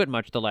able to do it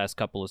much the last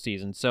couple of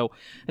seasons. So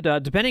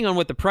depending on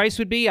what the price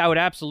would be, I would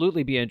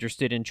absolutely be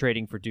interested in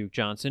trading for Duke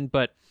Johnson.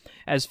 But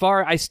I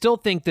still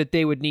think that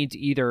they would need to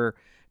either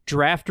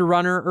draft a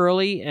runner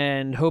early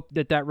and hope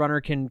that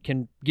runner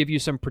can give you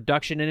some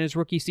production in his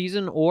rookie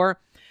season, or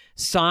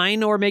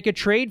sign or make a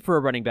trade for a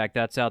running back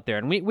that's out there.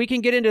 And we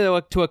can get into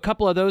a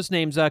couple of those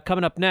names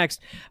coming up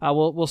next.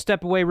 We'll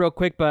step away real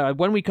quick, but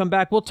when we come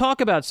back, we'll talk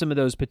about some of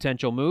those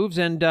potential moves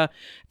and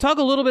talk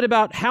a little bit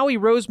about Howie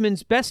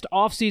Roseman's best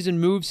offseason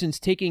move since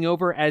taking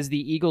over as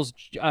the Eagles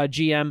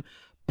GM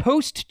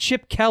post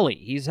Chip Kelly.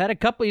 He's had a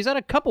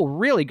couple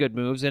really good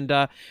moves, and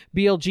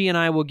BLG and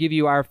I will give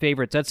you our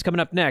favorites. That's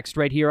coming up next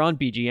right here on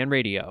BGN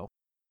Radio.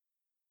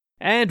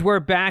 And we're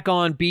back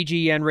on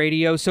BGN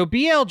Radio. So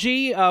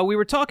BLG, we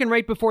were talking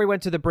right before we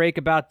went to the break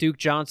about Duke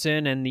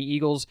Johnson and the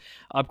Eagles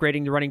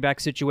upgrading the running back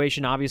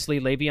situation. Obviously,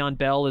 Le'Veon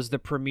Bell is the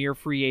premier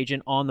free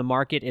agent on the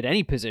market at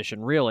any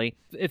position, really.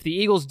 If the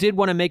Eagles did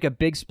want to make a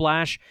big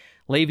splash,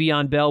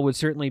 Le'Veon Bell would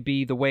certainly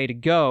be the way to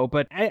go.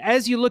 But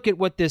as you look at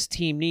what this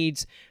team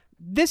needs,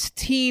 this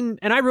team,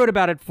 and I wrote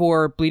about it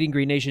for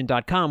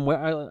BleedingGreenNation.com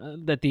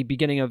at the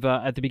beginning of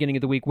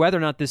the week, whether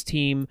or not this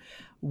team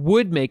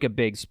would make a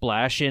big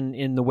splash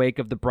in the wake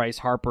of the Bryce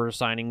Harper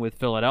signing with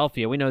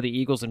Philadelphia. We know the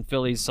Eagles and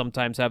Phillies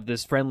sometimes have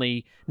this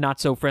friendly, not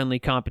so friendly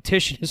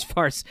competition as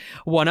far as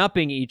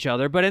one-upping each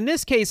other. But in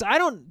this case, I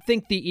don't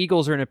think the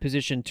Eagles are in a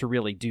position to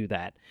really do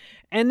that.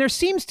 And there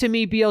seems to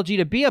me, BLG,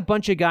 to be a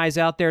bunch of guys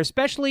out there,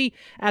 especially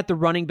at the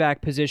running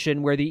back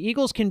position, where the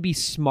Eagles can be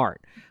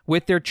smart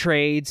with their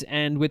trades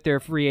and with their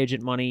free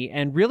agent money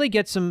and really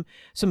get some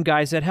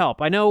guys that help.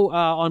 I know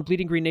on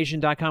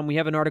BleedingGreenNation.com we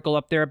have an article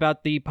up there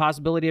about the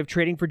possibility of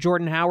trading for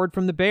Jordan Howard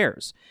from the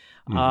Bears.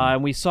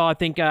 And we saw, I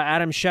think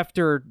Adam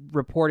Schefter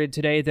reported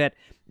today that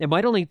it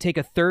might only take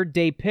a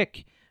third-day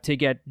pick to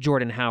get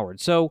Jordan Howard.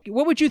 So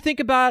what would you think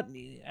about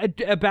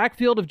a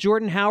backfield of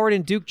Jordan Howard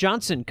and Duke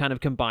Johnson kind of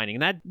combining?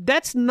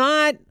 That's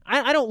not,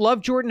 I don't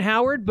love Jordan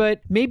Howard,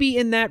 but maybe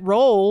in that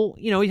role,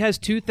 he has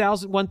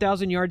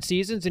 1,000 yard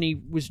seasons and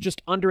he was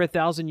just under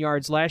 1,000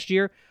 yards last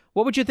year.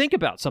 What would you think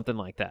about something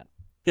like that?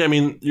 Yeah, I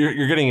mean,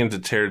 you're getting into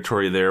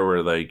territory there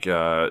where, like,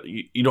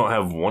 you don't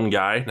have one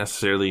guy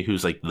necessarily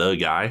who's, like, the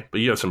guy,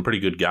 but you have some pretty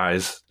good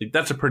guys. Like,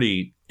 that's a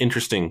pretty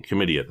interesting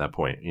committee at that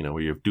point,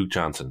 where you have Duke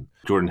Johnson,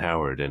 Jordan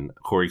Howard, and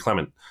Corey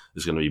Clement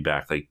is going to be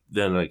back. Like,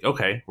 then, like,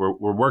 okay, we're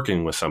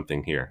working with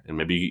something here. And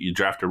maybe you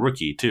draft a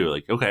rookie, too.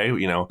 Like, okay,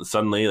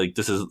 suddenly, like,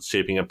 this is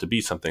shaping up to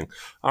be something.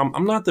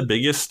 I'm not the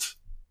biggest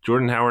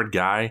Jordan Howard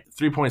guy.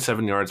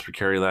 3.7 yards per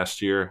carry last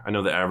year. I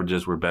know the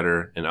averages were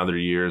better in other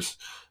years.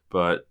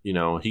 But,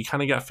 he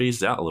kind of got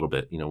phased out a little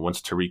bit, once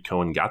Tariq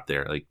Cohen got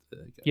there.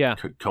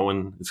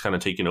 Cohen is kind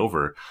of taken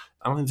over.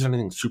 I don't think there's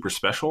anything super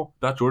special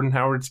about Jordan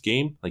Howard's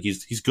game. Like,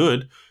 he's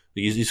good.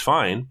 He's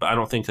fine. But I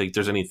don't think, like,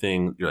 there's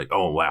anything you're like,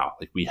 oh, wow,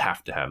 like, we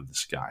have to have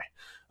this guy.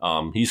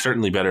 He's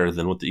certainly better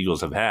than what the Eagles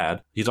have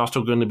had. He's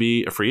also going to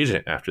be a free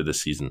agent after this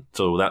season.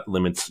 So that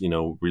limits,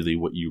 really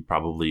what you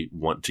probably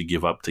want to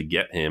give up to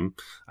get him.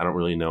 I don't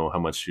really know how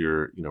much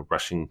you're,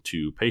 rushing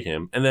to pay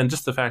him. And then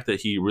just the fact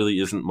that he really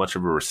isn't much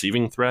of a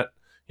receiving threat.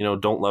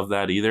 Don't love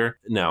that either.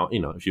 Now,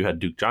 if you had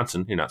Duke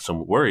Johnson, you're not so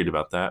worried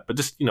about that. But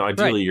just,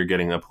 ideally, right, you're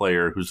getting a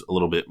player who's a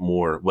little bit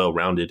more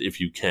well-rounded, if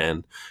you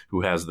can,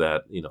 who has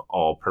that,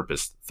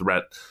 all-purpose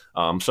threat.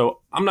 So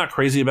I'm not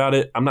crazy about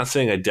it. I'm not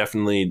saying I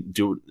definitely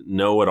do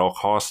know at all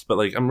costs, but,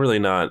 like, I'm really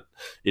not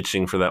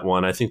itching for that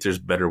one. I think there's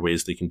better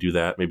ways they can do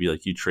that. Maybe,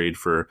 like, you trade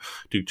for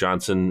Duke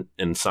Johnson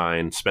and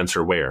sign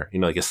Spencer Ware,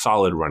 like a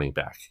solid running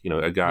back,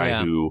 a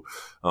guy who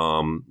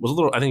was a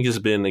little, I think has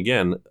been,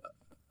 again,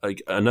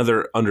 like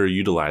another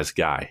underutilized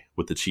guy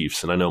with the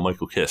Chiefs. And I know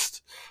Michael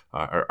Kist,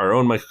 our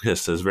own Michael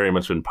Kist, has very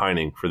much been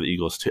pining for the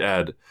Eagles to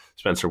add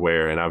Spencer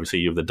Ware. And obviously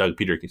you have the Doug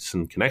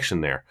Peterson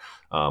connection there.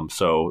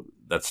 So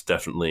that's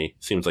definitely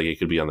seems like it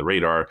could be on the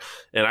radar.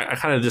 And I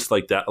kind of just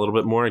like that a little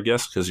bit more, I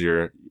guess, because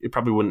it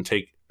probably wouldn't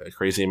take a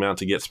crazy amount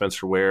to get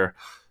Spencer Ware.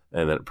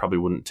 and that it probably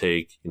wouldn't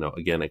take,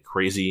 again, a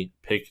crazy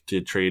pick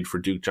to trade for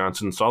Duke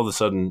Johnson. So all of a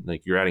sudden,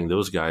 like, you're adding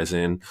those guys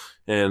in,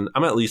 and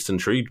I'm at least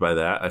intrigued by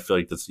that. I feel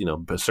like that's,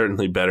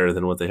 certainly better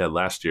than what they had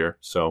last year.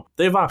 So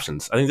they have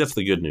options. I think that's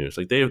the good news.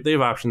 Like, they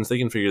have options. They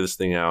can figure this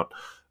thing out.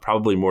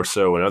 Probably more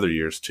so in other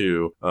years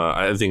too.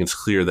 I think it's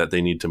clear that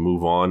they need to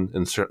move on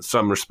in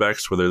some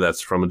respects, whether that's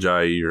from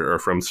Ajayi or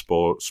from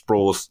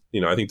Sproles.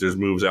 I think there's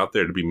moves out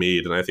there to be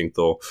made, and I think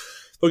they'll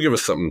give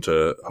us something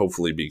to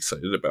hopefully be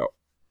excited about.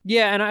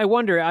 Yeah, and I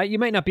wonder, you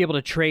might not be able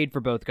to trade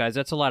for both guys.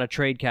 That's a lot of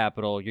trade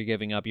capital you're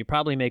giving up. You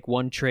probably make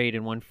one trade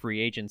and one free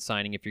agent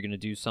signing if you're going to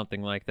do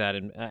something like that,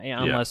 and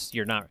unless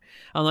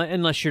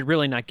you're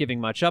really not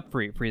giving much up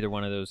for either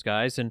one of those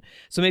guys. And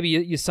so maybe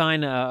you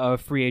sign a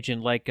free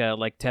agent like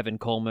Tevin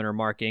Coleman or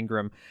Mark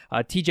Ingram.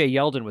 T.J.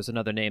 Yeldon was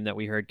another name that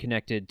we heard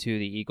connected to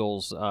the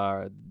Eagles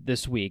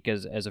this week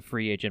as a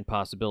free agent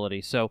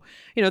possibility. So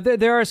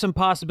there are some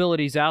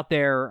possibilities out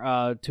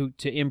there to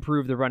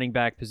improve the running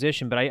back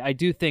position, but I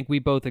do think we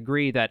both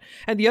agree that,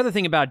 and the other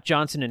thing about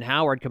Johnson and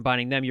Howard,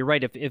 combining them, you're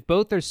right, if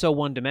both are so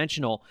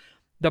one-dimensional,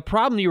 the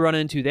problem you run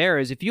into there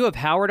is if you have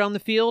Howard on the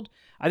field,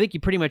 I think you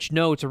pretty much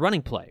know it's a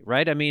running play,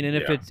 right? I mean,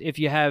 and if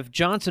you have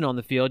Johnson on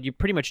the field, you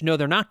pretty much know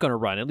they're not going to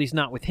run, at least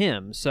not with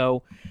him.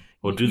 So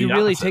Well, do the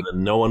really opposite,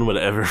 and no one would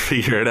ever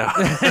figure it out.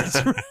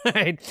 That's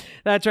right.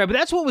 That's right. But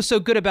that's what was so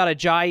good about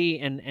Ajayi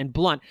and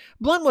Blunt.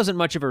 Blunt wasn't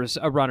much of a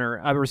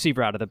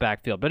receiver out of the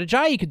backfield, but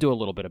Ajayi could do a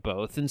little bit of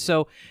both. And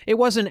so it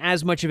wasn't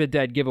as much of a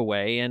dead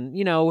giveaway. And,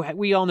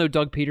 we all know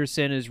Doug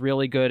Peterson is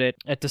really good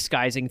at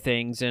disguising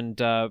things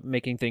and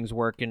making things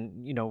work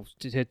and,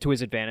 to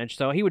his advantage.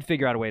 So he would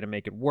figure out a way to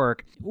make it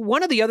work.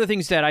 One of the other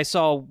things that I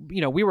saw,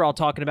 we were all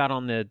talking about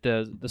on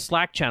the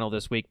Slack channel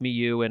this week, me,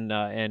 you,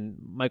 and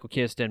Michael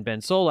Kist and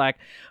Ben Solak,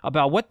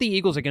 about what the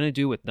Eagles are going to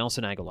do with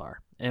Nelson Agholor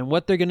and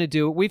what they're going to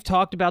do. We've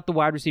talked about the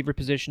wide receiver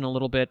position a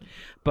little bit,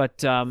 but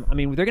they're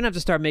going to have to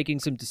start making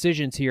some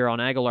decisions here on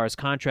Aguilar's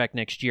contract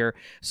next year.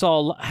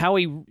 Saw how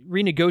he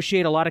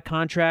renegotiate a lot of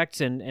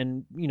contracts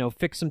and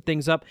fix some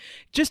things up.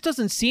 Just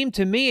doesn't seem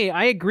to me.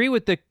 I agree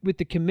with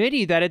the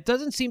committee that it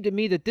doesn't seem to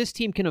me that this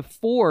team can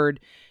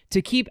afford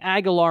to keep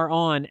Agholor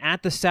on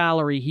at the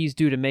salary he's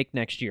due to make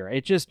next year.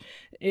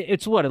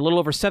 It's what, a little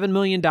over $7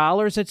 million?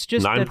 It's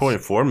just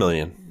 $9.4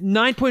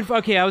 million.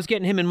 Okay, I was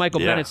getting him and Michael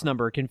Bennett's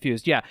number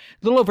confused. Yeah, a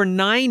little over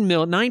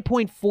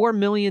 $9.4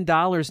 million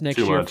next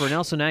year for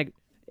Nelson Agholor.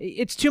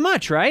 It's too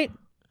much, right?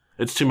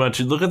 It's too much.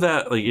 Look at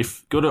that. Like,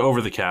 go to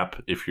Over the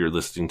Cap if you're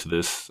listening to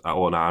this.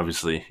 Well,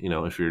 obviously,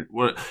 if you're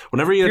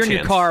whenever you get a chance. You're in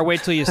your car.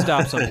 Wait till you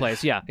stop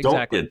someplace. Yeah,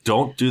 exactly.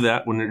 Don't do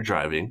that when you're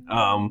driving.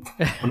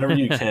 Whenever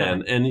you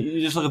can, and you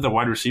just look at the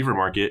wide receiver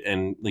market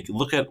and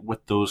look at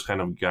what those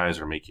kind of guys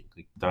are making,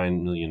 like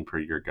 $9 million per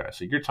year guys.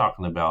 So you're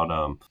talking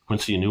about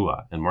Quincy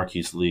Enunwa and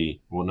Marquise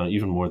Lee. Well, no,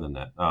 even more than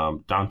that.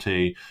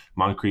 Dante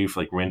Moncrief,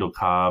 like Randall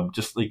Cobb.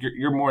 Just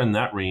you're more in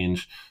that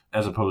range.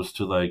 As opposed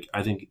to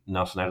I think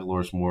Nelson Agholor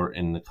is more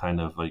in the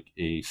kind of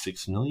a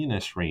 $6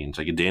 million-ish range,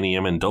 like a Danny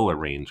Amendola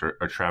range, or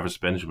Travis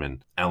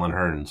Benjamin, Alan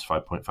Hearns,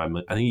 $5.5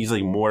 million. I think he's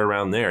more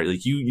around there.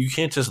 You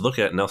can't just look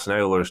at Nelson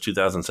Agholor's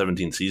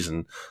 2017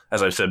 season,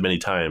 as I've said many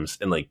times,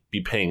 and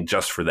be paying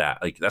just for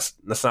that.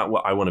 That's not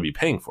what I want to be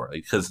paying for,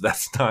 because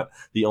that's not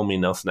the only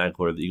Nelson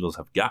Agholor the Eagles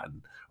have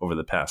gotten over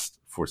the past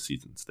 4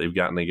 seasons. They've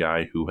gotten a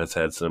guy who has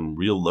had some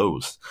real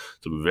lows,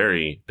 some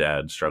very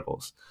bad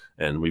struggles.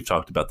 And we've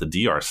talked about the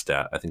DR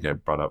stat, I think I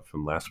brought up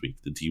from last week,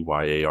 the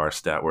DYAR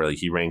stat, where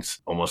he ranks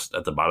almost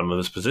at the bottom of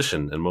his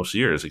position in most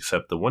years,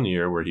 except the one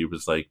year where he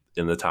was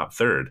in the top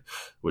third,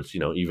 which,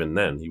 even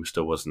then he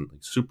still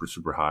wasn't super,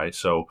 super high.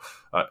 So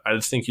I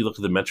just think you look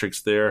at the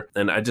metrics there,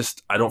 and I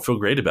don't feel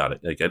great about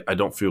it. I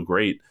don't feel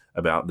great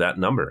about that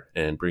number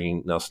and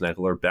bringing Nelson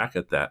Agholor back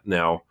at that.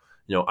 Now,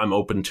 I'm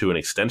open to an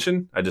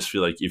extension. I just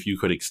feel like if you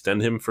could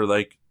extend him for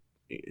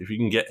if you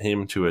can get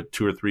him to a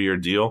 2 or 3 year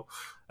deal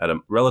at a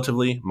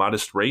relatively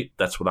modest rate,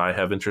 that's what I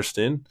have interest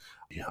in.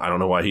 I don't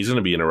know why he's going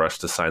to be in a rush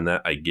to sign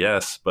that, I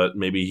guess, but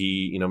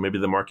maybe maybe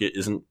the market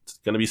isn't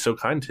going to be so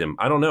kind to him.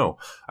 I don't know.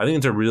 I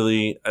think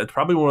it's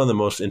probably one of the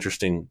most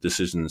interesting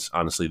decisions,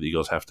 honestly, the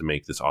Eagles have to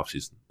make this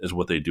offseason is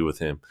what they do with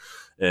him.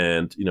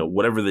 And,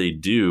 whatever they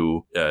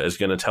do is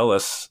going to tell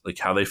us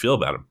how they feel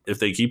about him. If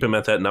they keep him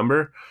at that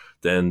number,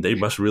 then they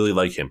must really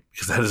like him,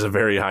 because that is a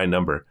very high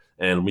number.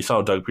 And we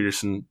saw Doug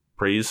Peterson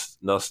praise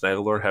Nelson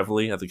Agholor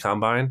heavily at the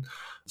Combine.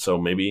 So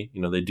maybe,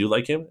 they do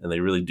like him and they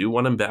really do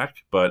want him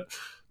back. But,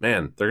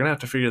 man, they're going to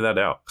have to figure that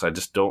out, because I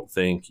just don't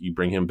think you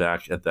bring him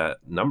back at that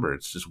number.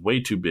 It's just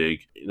way too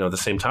big. At the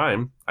same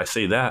time, I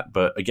say that.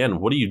 But, again,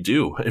 what do you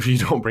do if you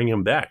don't bring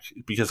him back?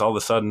 Because all of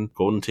a sudden,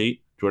 Golden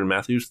Tate Jordan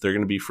Matthews, they're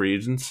going to be free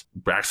agents.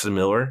 Braxton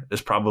Miller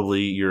is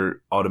probably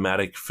your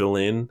automatic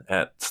fill-in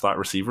at slot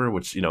receiver,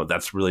 which,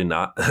 that's really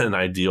not an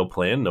ideal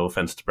plan. No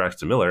offense to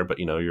Braxton Miller, but,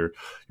 you're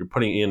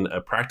putting in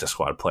a practice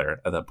squad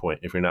player at that point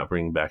if you're not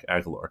bringing back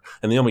Aguilar.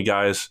 And the only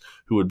guys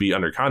who would be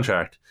under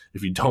contract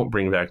if you don't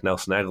bring back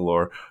Nelson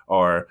Aguilar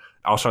are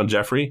Alshon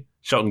Jeffrey,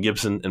 Shelton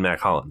Gibson, and Mac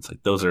Hollins.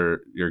 Like, those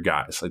are your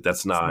guys. Like,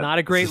 that's not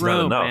a great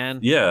room, man.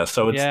 Yeah,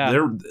 so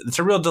it's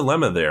a real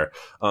dilemma there.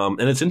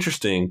 And it's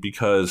interesting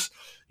because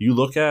you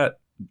look at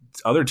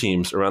other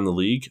teams around the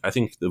league. I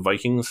think the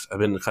Vikings have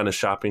been kind of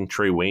shopping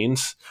Trey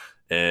Waynes.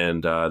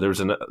 And there was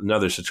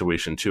another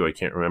situation too. I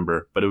can't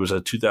remember, but it was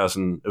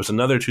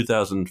another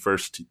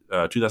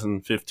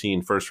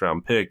 2015 first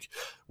round pick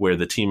where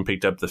the team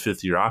picked up the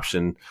 5th-year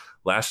option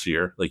last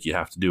year. Like, you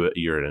have to do it a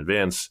year in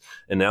advance.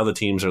 And now the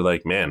teams are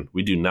like, man,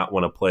 we do not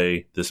want to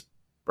play this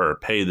or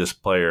pay this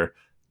player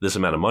this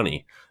amount of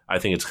money. I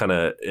think it's kind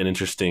of an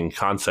interesting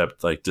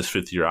concept, like this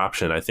 5th-year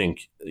option. I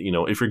think,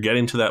 if you're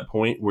getting to that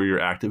point where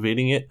you're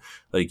activating it,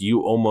 like,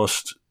 you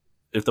almost,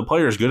 if the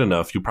player is good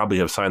enough, you probably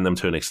have signed them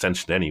to an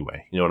extension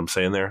anyway. You know what I'm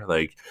saying there?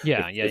 Like,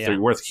 if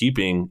they're worth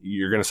keeping,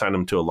 you're going to sign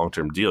them to a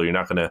long-term deal. You're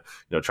not going to,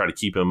 try to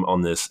keep them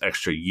on this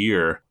extra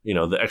year.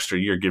 The extra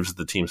year gives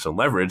the team some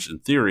leverage in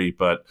theory,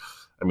 but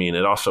I mean,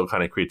 it also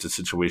kind of creates a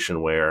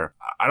situation where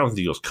I don't think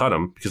the Eagles cut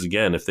him because,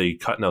 again, if they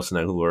cut Nelson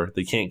Aguilar,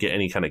 they can't get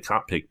any kind of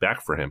comp pick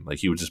back for him. Like,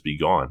 he would just be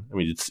gone. I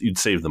mean, you'd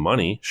save the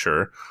money,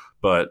 sure,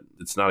 but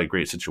it's not a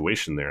great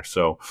situation there.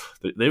 So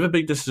they have a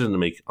big decision to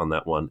make on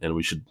that one, and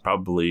we should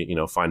probably,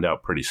 find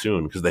out pretty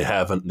soon because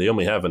they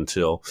only have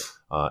until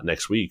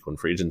next week when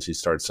free agency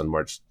starts on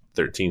March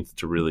 13th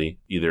to really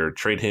either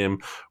trade him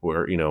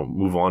or,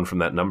 move on from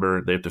that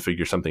number. They have to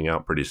figure something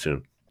out pretty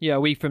soon. Yeah, a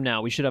week from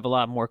now, we should have a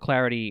lot more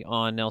clarity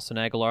on Nelson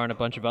Aguilar and a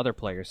bunch of other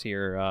players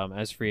here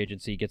as free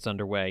agency gets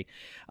underway.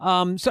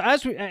 So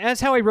as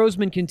Howie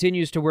Roseman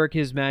continues to work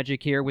his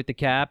magic here with the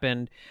cap,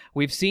 and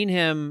we've seen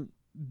him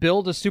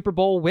build a Super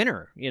Bowl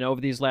winner, over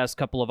these last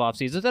couple of off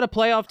seasons, and a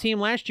playoff team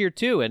last year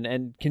too,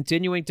 and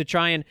continuing to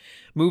try and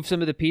move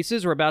some of the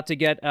pieces. We're about to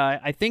get,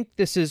 I think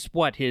this is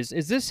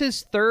is this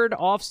his 3rd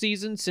off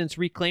season since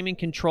reclaiming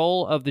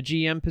control of the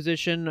GM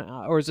position,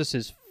 or is this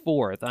his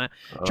 4th? I'm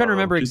trying to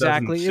remember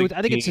exactly.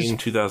 I think it's his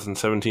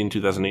 2017,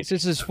 2018.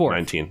 This is 4th.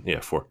 19, yeah,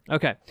 4.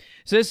 Okay,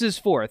 so this is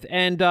 4th,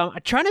 and I'm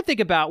trying to think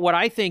about what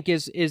I think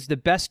is the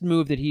best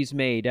move that he's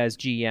made as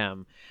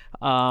GM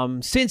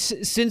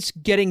since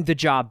getting the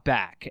job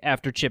back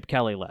after Chip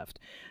Kelly left.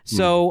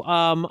 So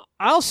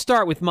I'll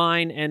start with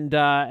mine, and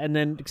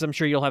then because I'm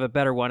sure you'll have a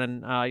better one,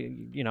 and I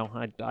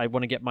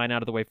want to get mine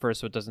out of the way first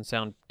so it doesn't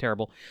sound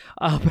terrible.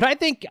 But I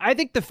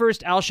think the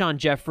first Alshon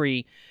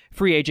Jeffrey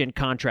free agent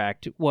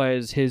contract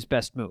was his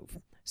best move,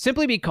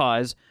 simply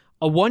because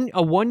a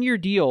one-year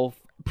deal.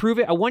 A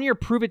 1-year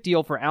prove-it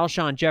deal for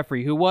Alshon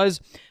Jeffrey, who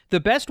was the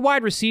best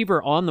wide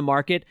receiver on the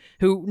market,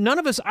 who none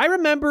of us, I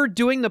remember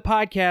doing the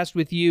podcast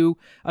with you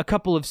a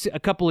couple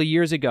of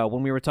years ago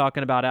when we were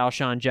talking about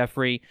Alshon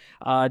Jeffrey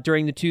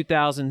during the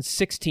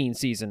 2016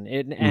 season,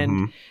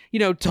 and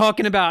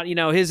talking about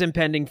his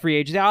impending free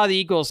agency. The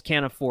Eagles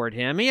can't afford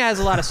him. He has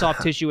a lot of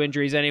soft tissue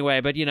injuries anyway,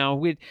 but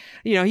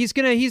he's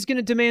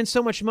gonna demand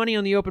so much money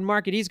on the open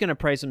market. He's gonna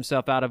price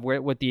himself out of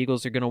what the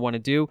Eagles are gonna want to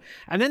do,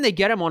 and then they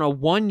get him on a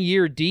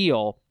 1-year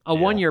deal. A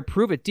 1-year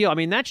prove-it deal. I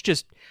mean,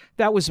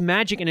 that was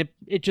magic, and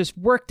it just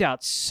worked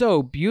out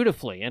so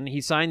beautifully. And he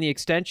signed the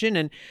extension,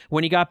 and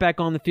when he got back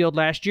on the field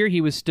last year,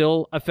 he was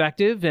still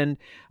effective, and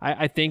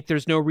I think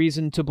there's no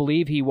reason to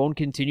believe he won't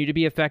continue to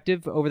be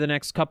effective over the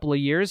next couple of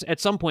years. At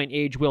some point,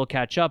 age will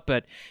catch up,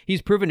 but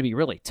he's proven to be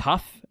really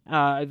tough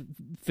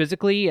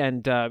physically,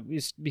 and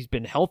he's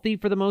been healthy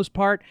for the most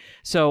part.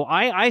 So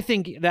I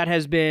think that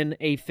has been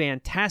a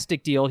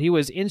fantastic deal. He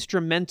was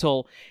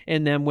instrumental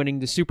in them winning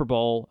the Super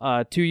Bowl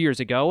 2 years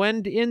ago,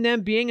 and in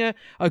them being a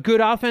good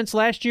offense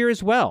last year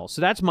as well.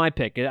 So that's my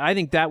pick. I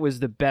think that was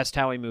the best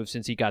Howie move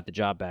since he got the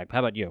job back. How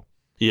about you?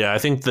 Yeah, I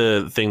think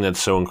the thing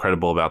that's so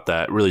incredible about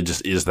that really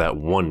just is that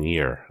 1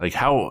 year. Like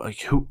no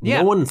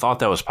one thought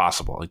that was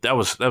possible. Like that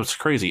was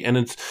crazy, and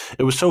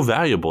it was so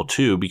valuable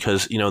too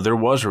because there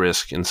was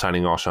risk in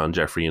signing Alshon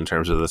Jeffrey in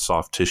terms of the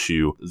soft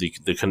tissue,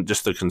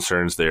 just the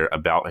concerns there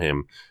about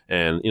him,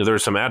 and there were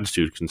some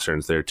attitude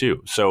concerns there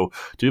too. So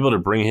to be able to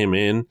bring him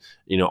in,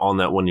 on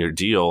that 1-year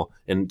deal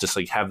and just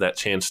like have that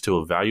chance to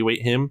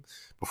evaluate him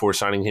before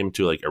signing him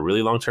to like a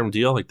really long-term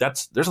deal, like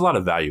there's a lot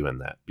of value in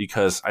that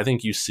because I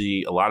think you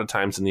see a lot of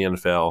times in the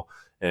NFL,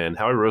 and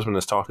Howie Roseman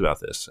has talked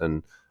about this,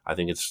 and I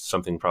think it's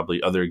something probably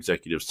other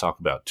executives talk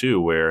about too,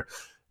 where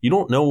you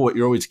don't know what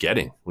you're always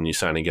getting when you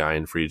sign a guy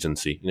in free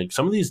agency.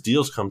 Some of these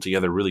deals come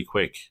together really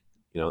quick,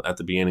 at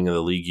the beginning of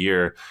the league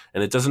year,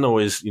 and it doesn't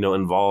always,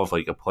 involve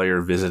like a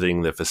player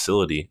visiting the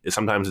facility.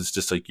 Sometimes it's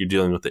just like you're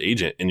dealing with the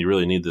agent and you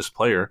really need this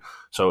player,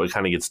 so it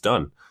kind of gets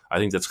done. I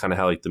think that's kind of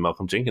how like the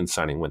Malcolm Jenkins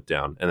signing went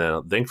down. And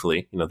then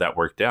thankfully, that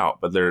worked out.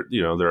 But there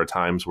are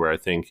times where I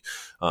think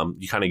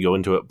you kind of go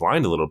into it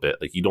blind a little bit.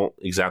 Like you don't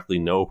exactly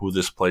know who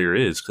this player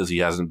is because he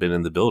hasn't been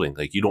in the building.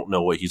 Like you don't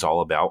know what he's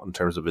all about in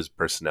terms of his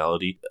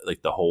personality. Like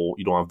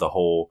you don't have the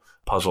whole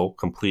puzzle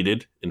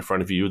completed in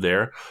front of you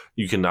there.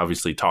 You can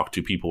obviously talk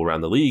to people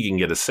around the league and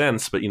get a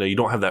sense, but you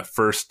don't have that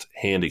first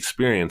hand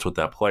experience with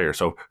that player.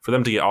 So for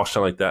them to get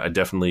offshot like that, I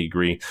definitely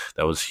agree.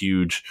 That was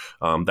huge.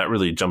 That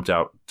really jumped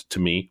out to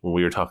me when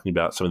we were talking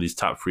about some of these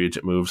top free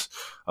agent moves.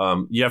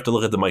 You have to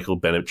look at the Michael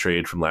Bennett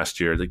trade from last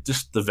year. Like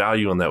just the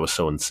value on that was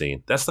so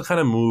insane. That's the kind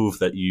of move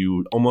that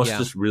you almost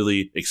just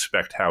really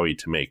expect Howie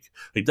to make.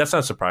 Like that's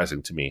not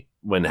surprising to me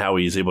when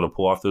Howie is able to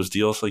pull off those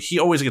deals. Like he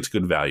always gets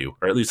good value,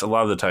 or at least a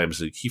lot of the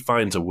times like, he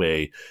finds a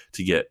way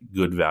to get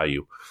good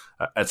value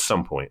at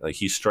some point. Like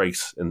he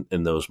strikes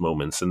in those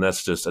moments, and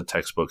that's just a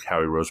textbook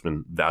Howie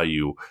Roseman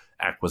value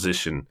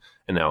acquisition.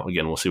 And now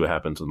again, we'll see what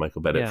happens with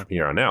Michael Bennett from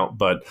here on out.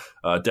 But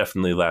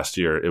definitely last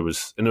year it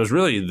was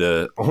really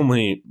the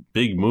only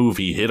big move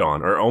he hit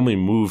on, or only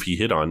move he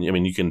hit on. I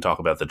mean, you can talk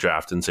about the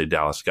draft and say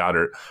Dallas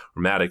Goedert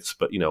or Maddox,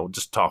 but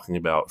just talking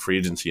about free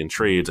agency and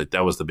trades, like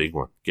that was the big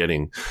one,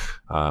 getting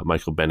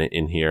Michael Bennett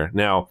in here.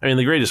 Now, I mean,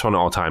 the greatest one of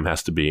all time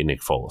has to be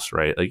Nick Foles,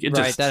 right? Like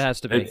that has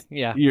to be.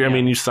 I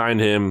mean, you signed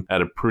him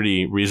at a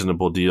pretty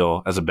reasonable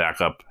deal as a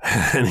backup,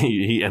 and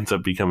he ends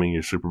up becoming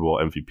your Super Bowl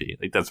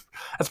MVP. Like that's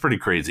pretty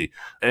crazy.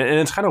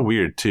 And it's kind of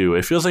weird too.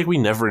 It feels like we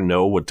never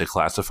know what to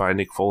classify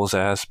Nick Foles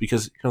as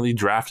because they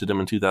drafted him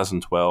in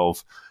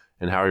 2012,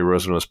 and Howie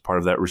Roseman was part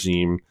of that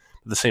regime.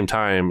 At the same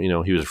time,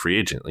 he was a free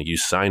agent. Like you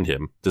signed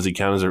him. Does he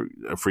count as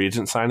a free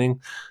agent signing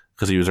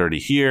because he was already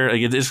here?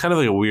 Like it's kind of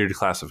like a weird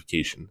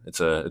classification. It's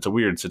a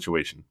weird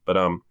situation. But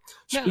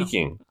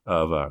speaking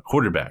of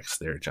quarterbacks,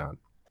 there, John.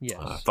 Yes.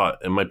 I thought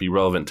it might be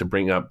relevant to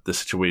bring up the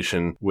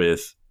situation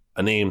with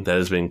a name that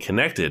has been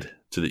connected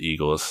to the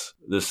Eagles.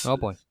 Oh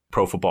boy.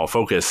 Pro Football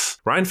Focus.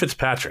 Ryan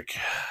Fitzpatrick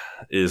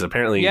is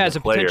apparently as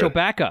a potential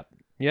backup.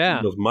 Yeah,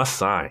 Eagles must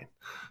sign.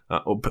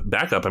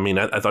 Backup. I mean,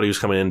 I thought he was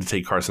coming in to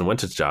take Carson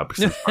Wentz's job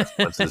because Carson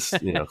Wentz is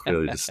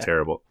clearly just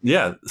terrible.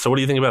 Yeah. So what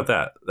do you think about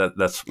that?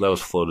 That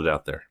was floated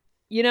out there.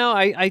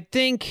 I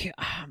think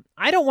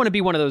I don't want to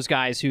be one of those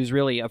guys who's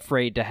really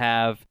afraid to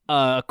have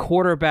a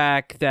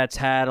quarterback that's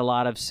had a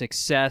lot of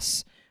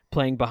success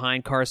playing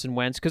behind Carson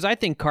Wentz, because I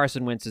think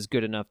Carson Wentz is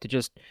good enough to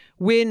just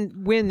win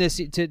this,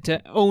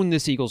 to own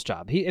this Eagles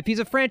job. If he's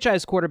a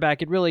franchise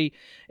quarterback,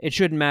 it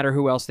shouldn't matter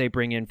who else they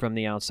bring in from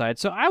the outside.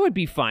 So I would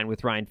be fine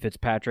with Ryan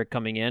Fitzpatrick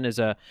coming in as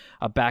a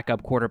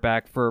backup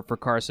quarterback for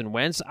Carson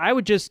Wentz. I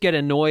would just get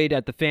annoyed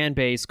at the fan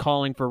base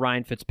calling for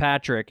Ryan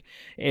Fitzpatrick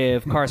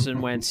if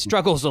Carson Wentz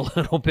struggles a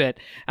little bit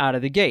out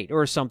of the gate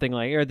or something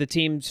or the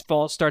team's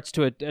starts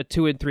to a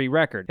 2-3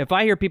 record. If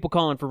I hear people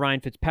calling for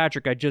Ryan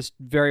Fitzpatrick, I just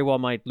very well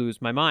might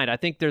lose my mind. I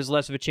think there's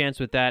less of a chance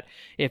with that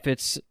if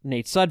it's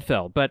Nate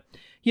Sudfeld. But,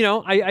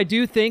 I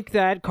do think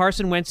that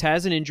Carson Wentz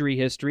has an injury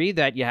history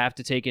that you have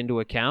to take into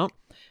account.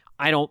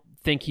 I don't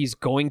think he's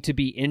going to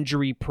be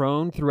injury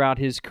prone throughout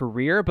his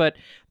career, but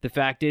the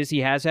fact is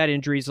he has had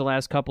injuries the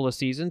last couple of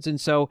seasons. And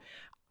so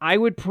I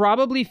would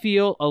probably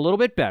feel a little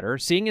bit better,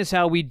 seeing as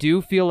how we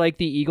do feel like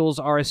the Eagles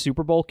are a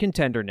Super Bowl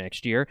contender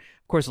next year.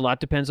 Of course, a lot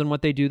depends on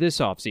what they do this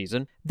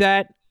offseason.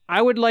 That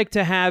I would like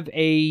to have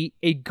a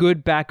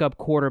good backup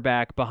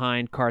quarterback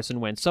behind Carson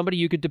Wentz, somebody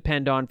you could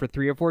depend on for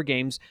 3 or 4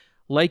 games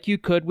like you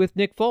could with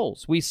Nick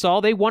Foles. We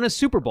saw they won a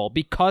Super Bowl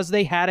because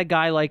they had a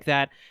guy like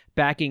that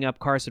backing up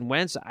Carson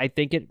Wentz. I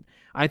think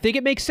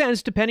it makes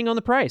sense depending on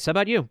the price. How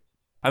about you?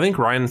 I think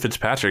Ryan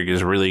Fitzpatrick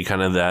is really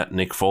kind of that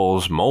Nick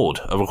Foles mold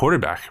of a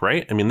quarterback,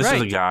 right? I mean, this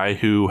is a guy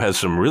who has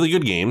some really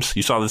good games.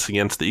 You saw this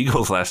against the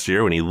Eagles last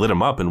year when he lit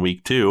them up in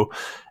week 2.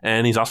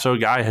 And he's also a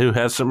guy who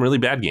has some really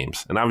bad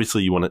games. And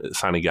obviously you want to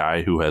sign a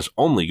guy who has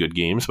only good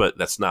games, but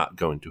that's not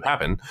going to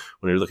happen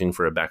when you're looking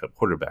for a backup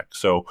quarterback.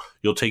 So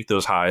you'll take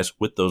those highs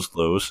with those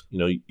lows.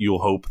 You'll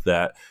hope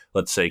that,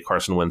 let's say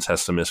Carson Wentz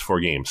has to miss 4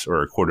 games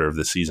or a quarter of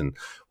the season.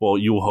 Well,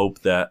 you'll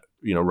hope that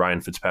Ryan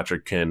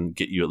Fitzpatrick can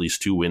get you at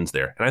least 2 wins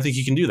there. And I think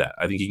he can do that.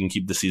 I think he can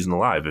keep the season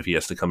alive if he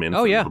has to come in for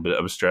a little bit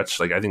of a stretch.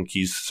 Like, I think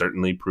he's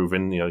certainly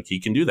proven, he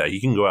can do that. He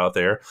can go out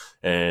there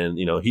and,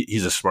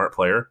 he's a smart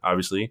player,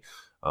 obviously.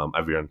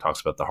 Everyone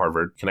talks about the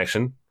Harvard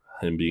connection,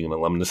 him being an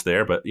alumnus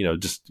there, but,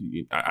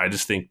 I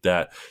just think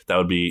that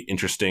would be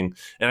interesting.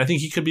 And I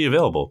think he could be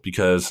available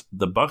because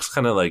the Bucs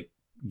kind of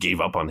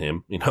gave up on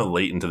him,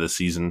 late into the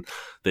season.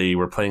 They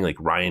were playing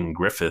Ryan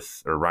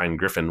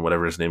Griffin,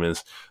 whatever his name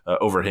is,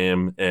 over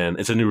him. And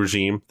it's a new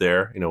regime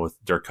there,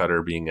 with Dirk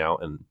Cutter being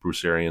out and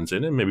Bruce Arians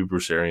in, and maybe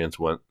Bruce Arians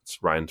wants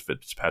Ryan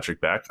Fitzpatrick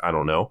back. I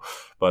don't know.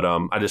 But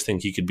I just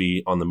think he could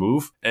be on the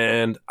move.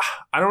 And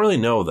I don't really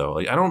know, though.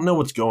 I don't know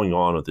what's going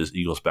on with this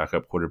Eagles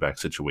backup quarterback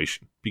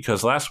situation,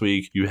 because last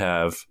week you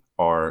have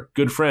our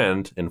good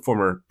friend and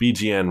former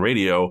BGN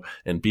radio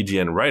and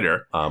BGN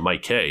writer,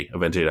 Mike Kay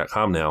of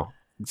NJ.com now,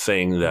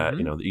 saying that,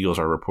 the Eagles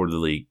are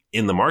reportedly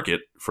in the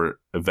market for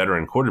a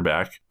veteran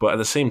quarterback. But at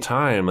the same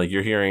time,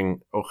 you're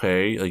hearing,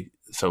 okay,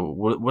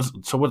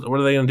 what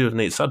are they going to do with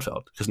Nate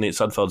Sudfeld? Because Nate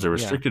Sudfeld's a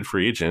restricted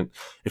free agent.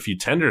 If you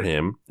tender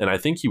him, and I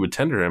think you would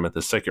tender him at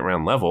the second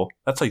round level,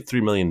 that's like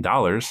 $3 million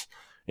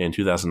in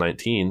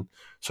 2019.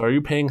 So are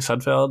you paying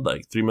Sudfeld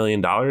like $3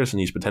 million and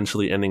he's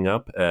potentially ending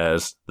up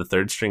as the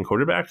third string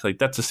quarterback? Like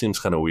that just seems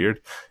kind of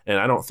weird. And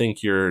I don't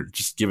think you're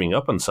just giving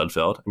up on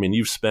Sudfeld. I mean,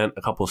 you've spent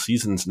a couple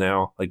seasons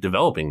now like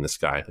developing this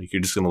guy. Like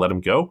you're just going to let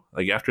him go?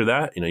 Like after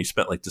that, you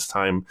spent like this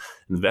time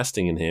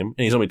investing in him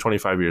and he's only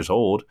 25 years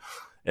old.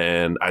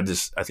 And I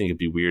think it'd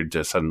be weird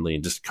to suddenly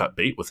just cut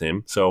bait with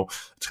him. So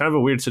it's kind of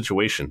a weird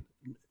situation.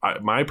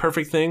 My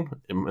perfect thing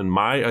in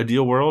my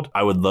ideal world,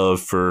 I would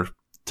love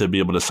to be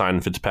able to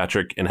sign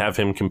Fitzpatrick and have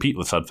him compete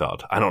with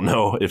Sudfeld. I don't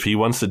know if he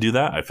wants to do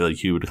that. I feel like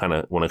he would kind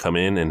of want to come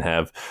in and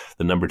have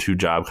the number 2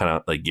 job kind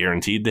of like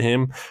guaranteed to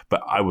him.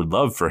 But I would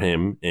love for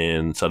him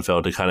and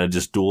Sudfeld to kind of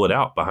just duel it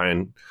out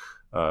behind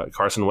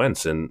Carson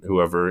Wentz, and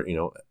whoever,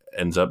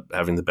 ends up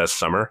having the best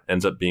summer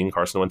ends up being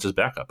Carson Wentz's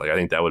backup. Like I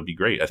think that would be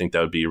great. I think that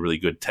would be a really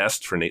good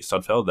test for Nate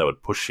Sudfeld. That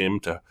would push him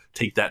to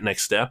take that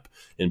next step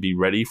and be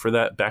ready for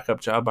that backup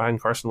job behind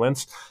Carson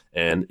Wentz.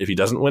 And if he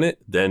doesn't win it,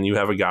 then you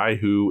have a guy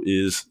who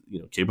is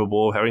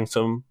capable of having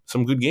some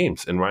good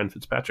games in Ryan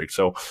Fitzpatrick.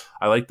 So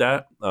I like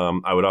that.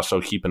 I would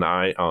also keep an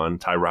eye on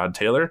Tyrod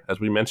Taylor,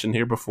 as we mentioned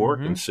here before,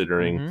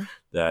 considering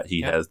that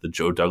he has the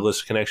Joe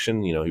Douglas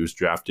connection. He was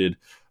drafted,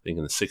 I think,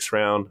 in the 6th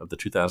round of the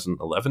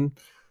 2011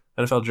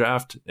 NFL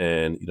draft,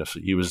 and so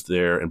he was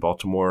there in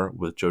Baltimore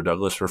with Joe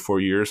Douglas for 4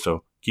 years.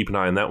 So keep an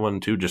eye on that one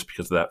too, just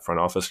because of that front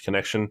office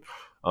connection.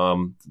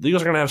 The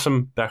Eagles are going to have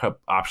some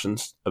backup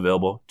options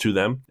available to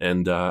them,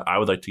 and I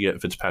would like to get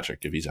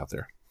Fitzpatrick if he's out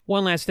there.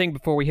 One last thing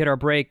before we hit our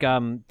break.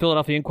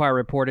 Philadelphia Inquirer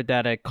reported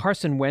that a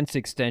Carson Wentz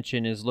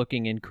extension is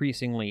looking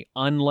increasingly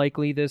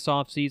unlikely this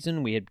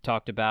offseason. We had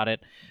talked about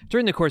it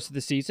during the course of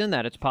the season,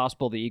 that it's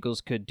possible the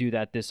Eagles could do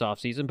that this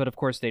offseason, but of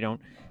course they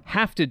don't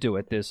have to do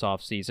it this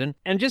offseason.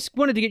 And just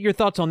wanted to get your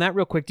thoughts on that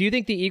real quick. Do you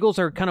think the Eagles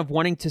are kind of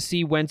wanting to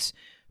see Wentz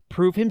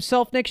prove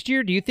himself next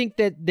year? Do you think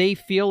that they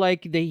feel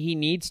like he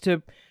needs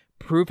to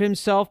prove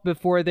himself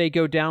before they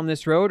go down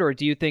this road, or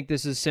do you think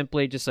this is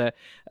simply just a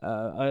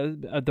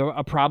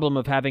problem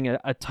of having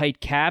a tight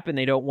cap and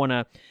they don't want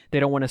to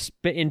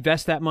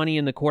invest that money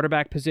in the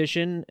quarterback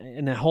position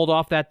and then hold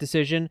off that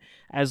decision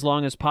as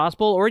long as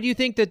possible? Or do you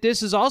think that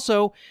this is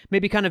also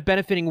maybe kind of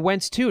benefiting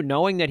Wentz too,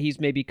 knowing that he's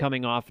maybe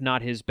coming off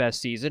not his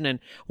best season and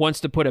wants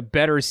to put a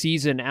better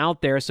season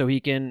out there so he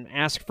can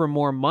ask for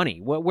more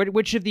money?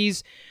 Which of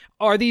these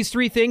are these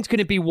 3 things? Could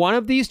it be one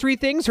of these 3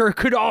 things, or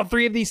could all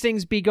 3 of these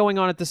things be going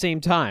on at the same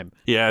time?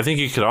 Yeah, I think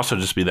it could also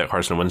just be that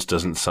Carson Wentz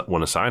doesn't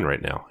want to sign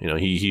right now.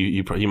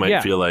 He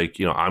might feel like,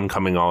 I'm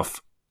coming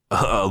off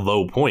a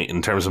low point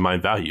in terms of my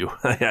value.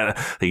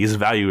 His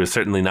value is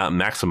certainly not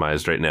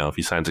maximized right now if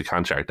he signs a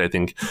contract. I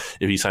think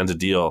if he signs a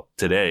deal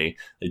today,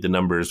 the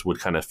numbers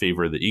would kind of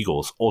favor the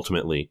Eagles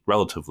ultimately,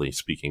 relatively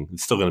speaking.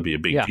 It's still going to be a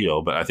big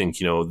deal, but I think,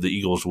 the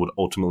Eagles would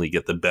ultimately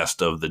get the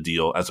best of the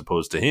deal as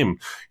opposed to him,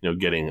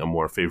 getting a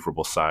more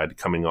favorable side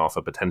coming off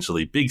a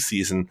potentially big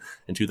season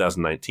in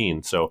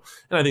 2019. So,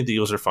 and I think the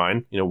Eagles are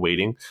fine,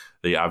 waiting.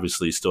 They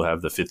obviously still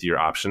have the 5th-year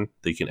option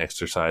they can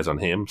exercise on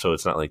him, so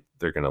it's not like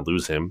they're going to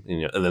lose him.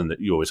 And then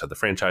you always have the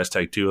franchise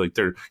tag too. Like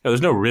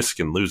there's no risk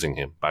in losing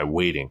him by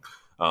waiting.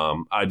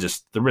 The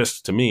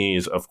risk to me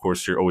is, of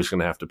course, you're always going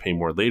to have to pay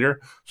more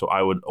later. So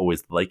I would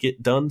always like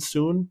it done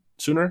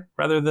sooner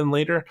rather than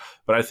later.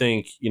 But I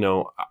think,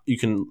 you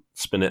can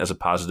spin it as a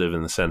positive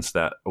in the sense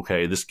that,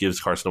 okay, this gives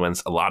Carson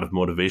Wentz a lot of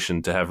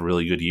motivation to have a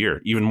really good year,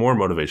 even more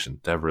motivation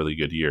to have a really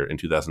good year in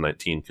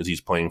 2019 because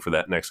he's playing for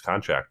that next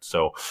contract.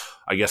 So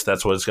I guess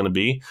that's what it's going to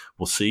be.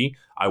 We'll see.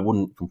 I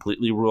wouldn't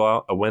completely rule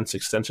out a Wentz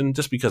extension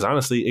just because,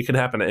 honestly, it could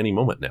happen at any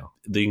moment now.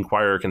 The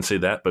Inquirer can say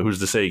that, but who's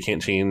to say it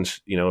can't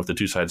change, if the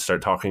 2 sides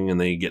start talking and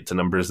they get to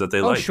numbers that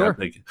they like. Sure.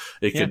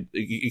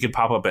 It could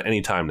pop up at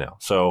any time now.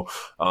 So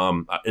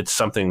it's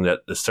something that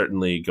is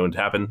certainly going to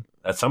happen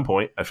at some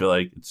point. I feel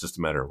like it's just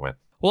a matter of when.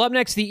 Well, up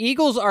next, the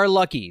Eagles are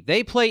lucky.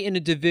 They play in a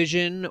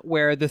division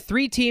where the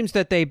 3 teams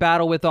that they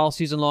battle with all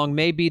season long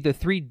may be the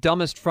 3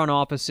 dumbest front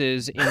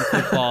offices in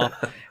football,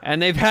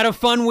 and they've had a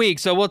fun week.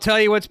 So we'll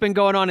tell you what's been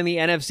going on in the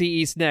NFC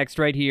East next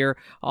right here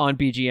on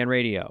BGN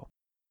Radio.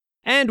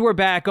 And we're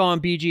back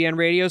on BGN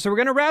Radio. So we're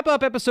going to wrap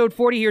up episode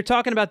 40 here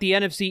talking about the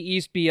NFC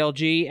East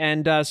BLG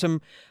and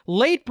some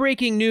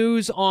late-breaking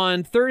news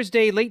on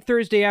late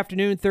Thursday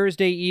afternoon,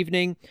 Thursday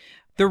evening.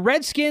 The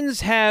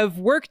Redskins have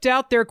worked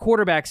out their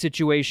quarterback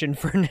situation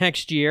for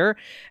next year,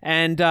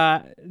 and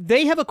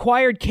they have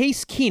acquired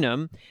Case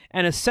Keenum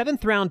and a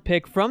 7th-round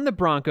pick from the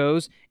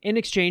Broncos in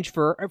exchange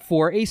for a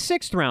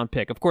 6th-round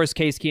pick. Of course,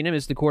 Case Keenum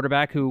is the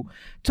quarterback who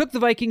took the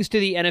Vikings to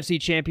the NFC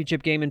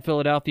Championship game in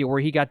Philadelphia where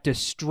he got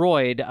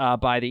destroyed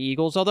by the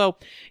Eagles, although,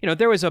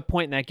 there was a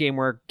point in that game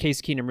where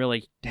Case Keenum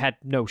really had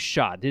no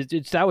shot.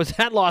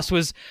 That loss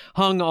was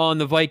hung on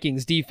the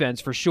Vikings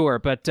defense for sure,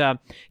 but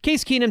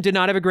Case Keenum did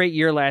not have a great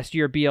year last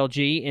year,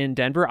 BLG, in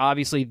Denver.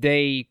 Obviously,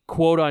 they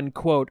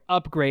quote-unquote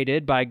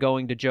upgraded by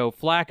going to Joe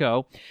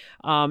Flacco.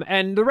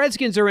 And the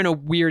Redskins are in a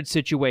weird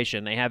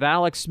situation. They have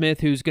Alex Smith,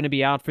 who's going to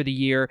be out out for the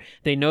year.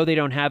 They know they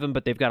don't have him,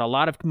 but they've got a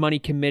lot of money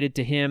committed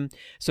to him.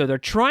 So they're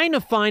trying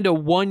to find a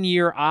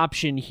one-year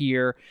option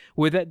here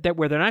with that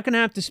where they're not going to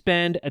have to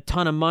spend a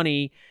ton of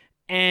money.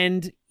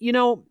 And,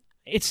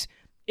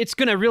 it's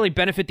going to really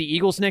benefit the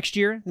Eagles next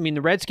year. I mean,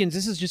 the Redskins,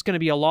 this is just going to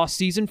be a lost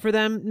season for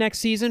them next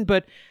season,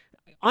 but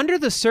under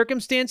the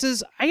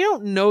circumstances, I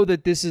don't know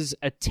that this is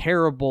a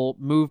terrible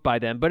move by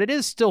them, but it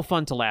is still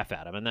fun to laugh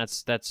at them, and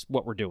that's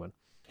what we're doing.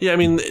 Yeah, I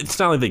mean, it's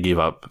not like they gave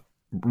up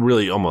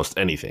really almost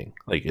anything.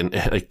 Like the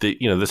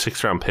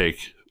 6th round pick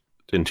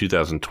in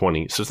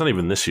 2020, so it's not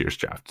even this year's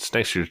draft. It's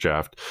next year's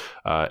draft,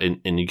 and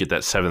you get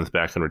that 7th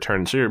back in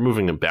return. So you're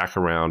moving them back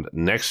around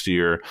next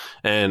year,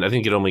 and I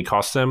think it only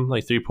cost them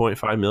like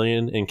 $3.5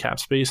 million in cap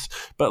space.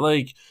 But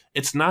like,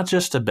 it's not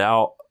just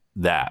about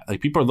that.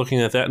 Like, people are looking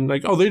at that and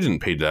like, oh, they didn't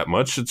pay that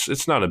much.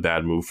 It's not a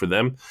bad move for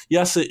them.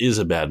 Yes, it is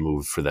a bad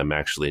move for them,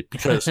 actually,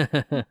 because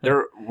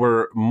there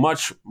were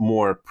much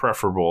more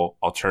preferable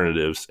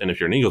alternatives, and if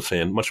you're an Eagles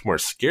fan, much more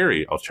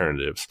scary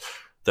alternatives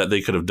that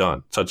they could have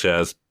done, such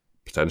as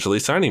potentially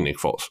signing Nick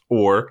Foles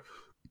or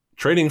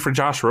trading for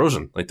Josh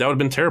Rosen. Like, that would have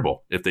been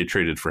terrible if they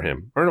traded for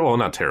him. Or, well,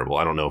 not terrible.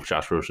 I don't know if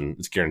Josh Rosen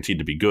is guaranteed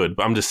to be good,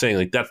 but I'm just saying,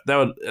 like,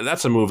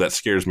 that's a move that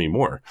scares me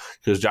more,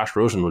 because Josh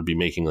Rosen would be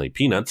making like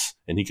peanuts,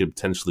 and he could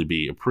potentially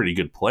be a pretty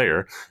good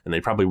player, and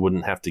they probably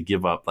wouldn't have to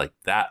give up like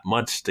that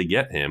much to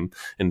get him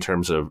in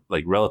terms of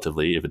like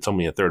relatively, if it's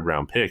only a 3rd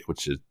round pick,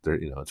 which is,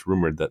 it's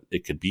rumored that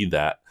it could be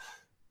that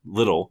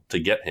little to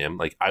get him.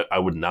 Like, I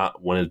would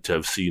not wanted to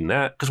have seen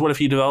that, because what if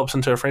he develops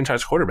into a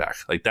franchise quarterback?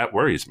 Like, that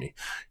worries me.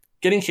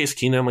 Getting Case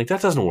Keenum, like, that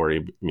doesn't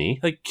worry me.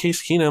 Like,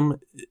 Case Keenum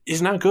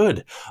is not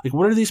good. Like,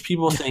 what are these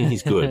people saying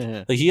he's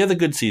good? Like, he had a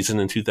good season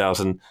in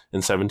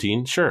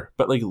 2017, sure.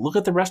 But, like, look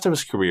at the rest of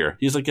his career.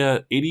 He's like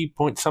a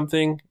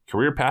 80-point-something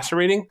career passer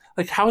rating.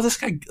 Like, how is this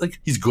guy, like,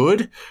 he's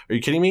good? Are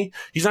you kidding me?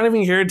 He's not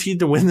even guaranteed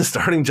to win the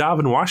starting job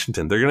in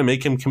Washington. They're going to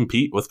make him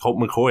compete with Colt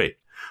McCoy.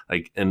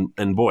 Like,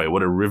 and boy,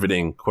 what a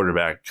riveting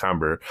quarterback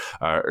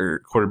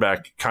or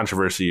quarterback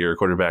controversy or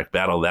quarterback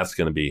battle that's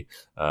going to be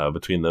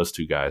between those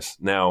two guys.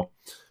 Now,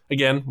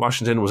 again,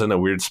 Washington was in a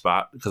weird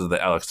spot because of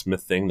the Alex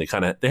Smith thing. They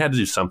had to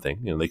do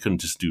something. They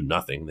couldn't just do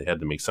nothing. They had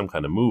to make some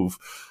kind of move.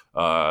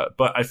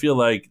 But I feel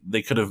like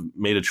they could have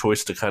made a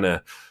choice to kind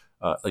of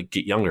like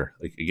get younger,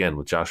 like again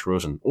with Josh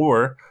Rosen,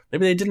 or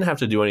maybe they didn't have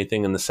to do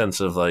anything in the sense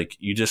of like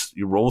you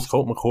roll with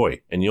Colt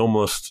McCoy and you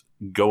almost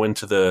go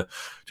into the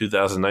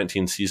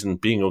 2019 season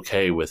being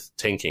okay with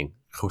tanking,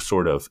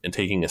 sort of, and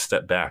taking a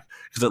step back,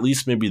 because at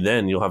least maybe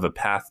then you'll have a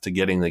path to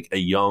getting like a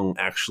young,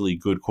 actually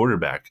good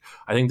quarterback.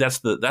 I think that's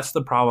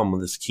the problem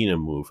with this Keenum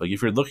move. Like,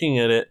 if you're looking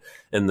at it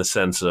in the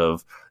sense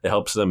of it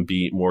helps them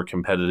be more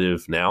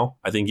competitive now,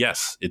 I think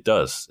yes, it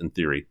does in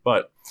theory.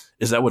 But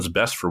is that what's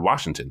best for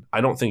Washington?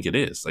 I don't think it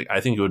is. Like, I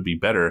think it would be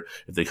better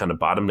if they kind of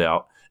bottomed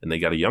out and they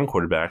got a young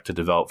quarterback to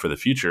develop for the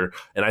future.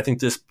 And I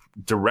think this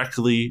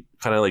directly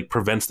kind of like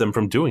prevents them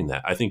from doing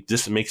that. I think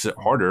this makes it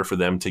harder for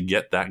them to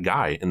get that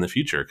guy in the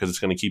future, because it's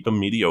going to keep them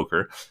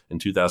mediocre in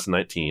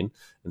 2019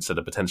 instead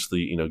of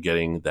potentially,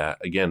 getting that,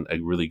 again, a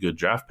really good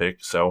draft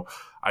pick. So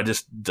I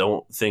just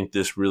don't think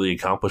this really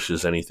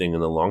accomplishes anything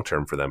in the long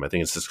term for them. I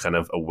think it's just kind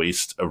of a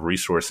waste of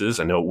resources.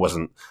 I know it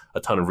wasn't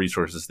a ton of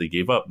resources they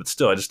gave up, but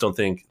still, I just don't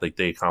think like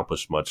they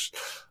accomplished much.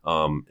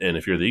 And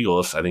if you're the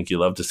Eagles, I think you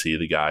love to see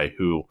the guy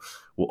who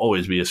will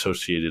always be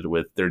associated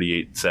with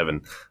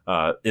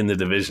 38-7 in the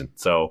division.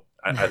 So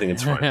I think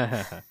it's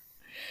fine.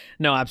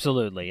 No,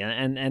 absolutely.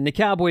 And the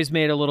Cowboys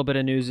made a little bit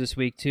of news this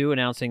week, too,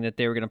 announcing that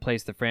they were going to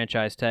place the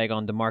franchise tag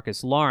on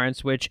DeMarcus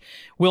Lawrence, which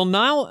will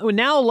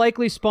now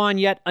likely spawn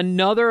yet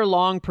another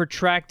long,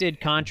 protracted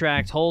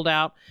contract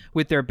holdout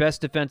with their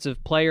best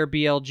defensive player,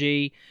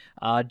 BLG.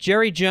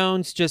 Jerry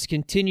Jones just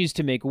continues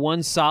to make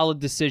one solid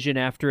decision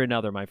after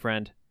another, my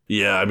friend.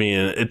 Yeah, I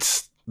mean,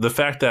 it's the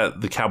fact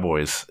that the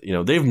Cowboys,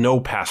 they have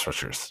no pass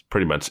rushers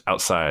pretty much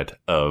outside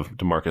of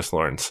DeMarcus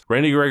Lawrence.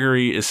 Randy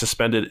Gregory is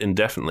suspended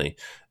indefinitely.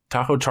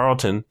 Taco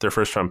Charlton, their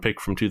 1st round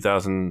pick from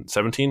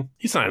 2017,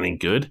 he's not any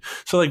good.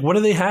 So, like, what do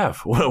they have?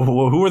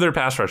 Who are their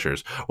pass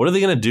rushers? What are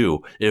they going to do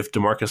if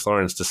DeMarcus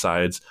Lawrence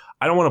decides,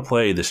 I don't want to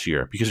play this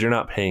year because you're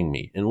not paying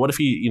me? And what if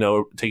he,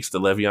 takes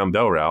the Le'Veon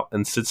Bell route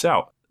and sits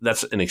out?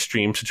 That's an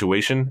extreme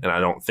situation, and I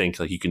don't think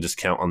like you can just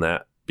count on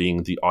that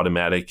being the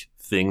automatic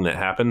thing that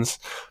happens.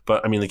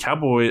 But I mean,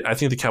 I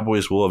think the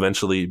Cowboys will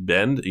eventually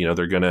bend.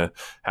 They're going to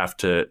have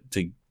to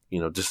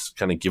just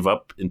kind of give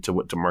up into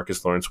what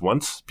DeMarcus Lawrence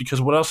wants,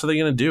 because what else are they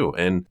going to do?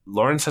 And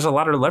Lawrence has a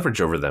lot of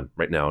leverage over them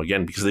right now,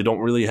 again, because they don't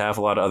really have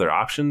a lot of other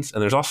options.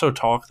 And there's also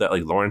talk that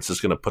like Lawrence is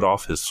going to put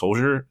off his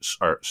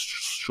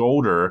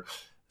shoulder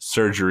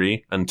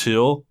surgery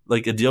until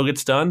like a deal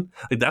gets done.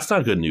 Like, that's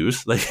not good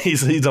news. Like,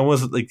 he's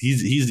almost like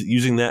he's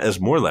using that as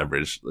more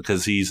leverage,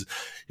 because he's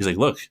like,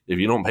 look, if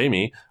you don't pay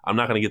me, I'm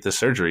not going to get this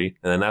surgery,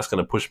 and then that's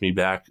going to push me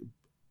back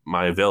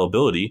my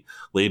availability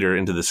later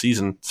into the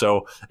season.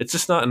 So it's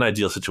just not an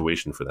ideal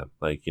situation for them.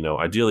 Like,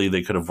 ideally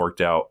they could have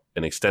worked out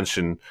an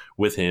extension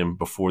with him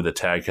before the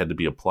tag had to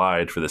be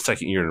applied for the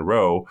 2nd year in a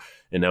row.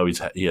 And now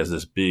he has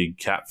this big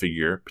cap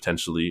figure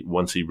potentially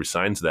once he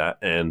resigns that.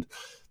 And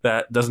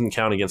that doesn't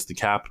count against the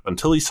cap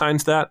until he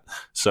signs that.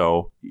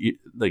 So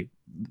like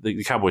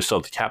the Cowboys still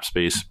have the cap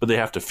space, but they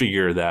have to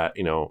figure that,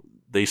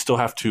 they still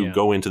have to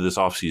go into this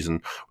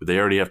offseason where they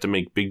already have to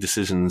make big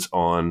decisions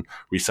on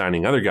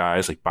re-signing other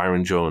guys like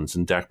Byron Jones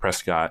and Dak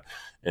Prescott,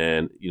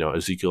 and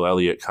Ezekiel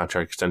Elliott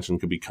contract extension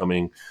could be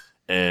coming,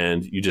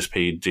 and you just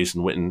paid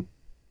Jason Witten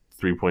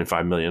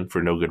 $3.5 million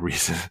for no good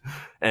reason.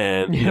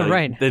 And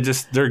right.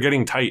 They're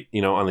getting tight,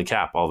 on the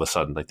cap all of a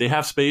sudden. Like, they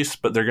have space,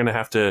 but they're going to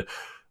have to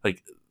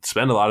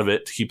spend a lot of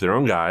it to keep their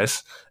own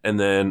guys. And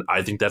then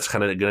I think that's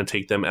kind of going to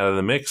take them out of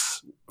the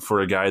mix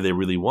for a guy they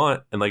really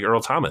want. And like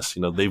Earl Thomas,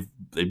 they've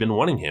been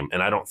wanting him,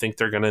 and I don't think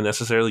they're going to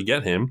necessarily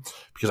get him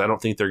because I don't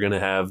think they're going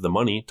to have the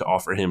money to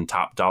offer him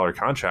top dollar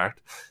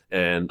contract.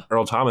 And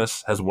Earl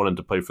Thomas has wanted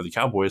to play for the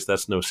Cowboys.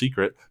 That's no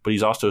secret. But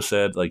he's also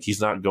said he's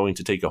not going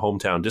to take a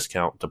hometown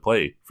discount to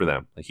play for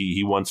them.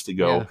 He wants to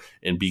go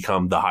and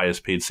become the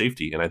highest paid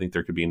safety. And I think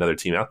there could be another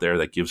team out there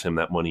that gives him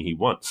that money he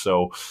wants.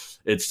 So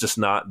it's just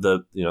not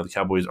the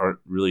Cowboys aren't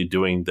really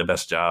doing the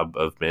best job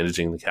of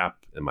managing the cap,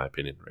 in my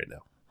opinion, right now.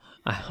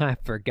 I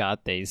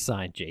forgot they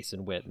signed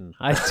Jason Witten.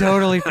 I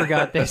totally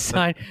forgot they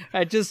signed.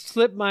 It just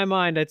slipped my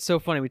mind. That's so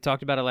funny. We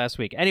talked about it last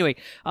week. Anyway,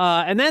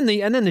 and then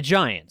the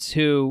Giants,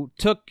 who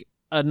took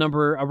a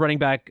running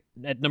back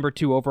at number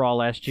 2 overall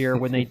last year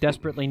when they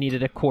desperately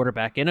needed a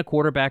quarterback in a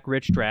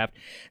quarterback-rich draft.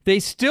 They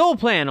still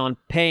plan on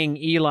paying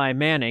Eli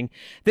Manning.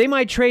 They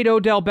might trade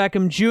Odell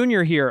Beckham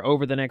Jr. here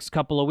over the next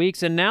couple of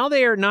weeks, and now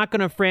they are not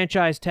going to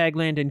franchise tag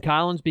Landon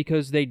Collins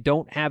because they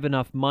don't have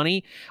enough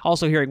money.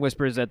 Also hearing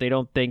whispers that they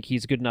don't think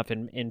he's good enough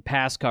in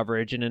pass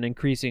coverage in an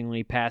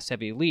increasingly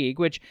pass-heavy league,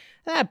 which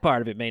that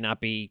part of it may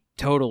not be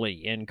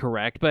totally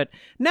incorrect, but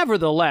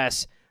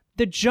nevertheless,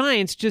 the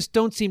Giants just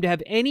don't seem to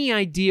have any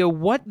idea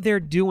what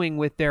they're doing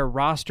with their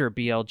roster,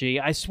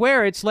 BLG. I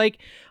swear, it's like,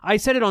 I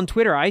said it on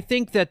Twitter, I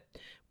think that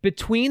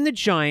between the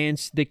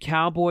Giants, the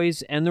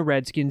Cowboys, and the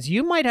Redskins,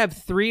 you might have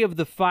 3 of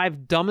the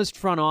 5 dumbest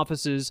front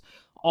offices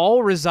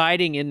all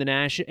residing in the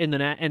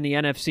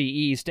NFC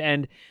East,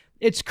 and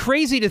it's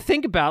crazy to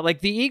think about. Like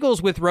the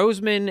Eagles with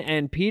Roseman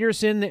and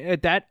Peterson,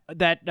 that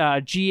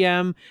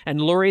GM, and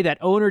Lurie, that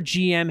owner,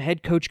 GM,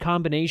 head coach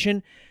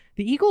combination.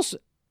 The Eagles,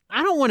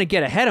 I don't want to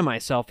get ahead of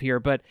myself here,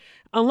 but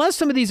unless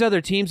some of these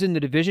other teams in the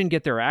division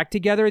get their act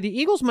together, the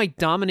Eagles might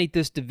dominate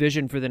this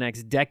division for the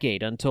next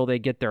decade until they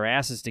get their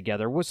asses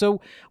together.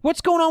 So what's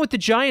going on with the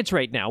Giants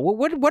right now?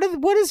 What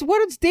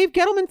is Dave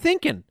Gettleman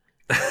thinking?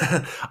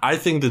 I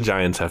think the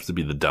Giants have to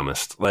be the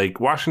dumbest. Like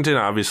Washington,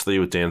 obviously,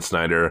 with Dan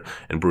Snyder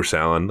and Bruce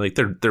Allen,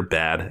 they're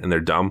bad and they're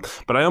dumb.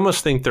 But I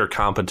almost think they're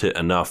competent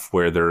enough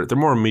where they're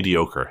more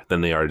mediocre than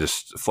they are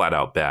just flat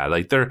out bad.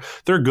 Like they're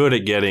good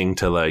at getting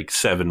to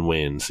 7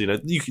 wins.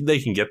 They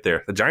can get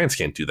there. The Giants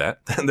can't do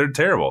that. They're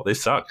terrible. They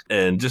suck.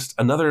 And just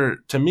another,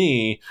 to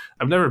me,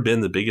 I've never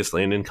been the biggest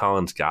Landon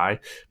Collins guy,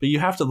 but you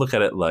have to look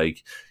at it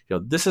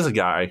this is a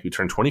guy who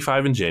turned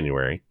 25 in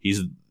January.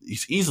 He's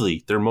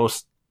easily their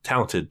most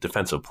talented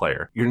defensive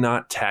player. You're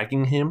not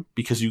tagging him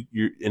because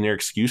you're and their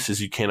excuse is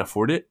you can't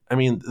afford it. I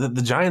mean,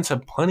 the Giants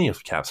have plenty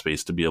of cap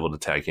space to be able to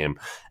tag him,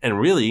 and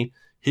really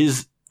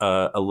his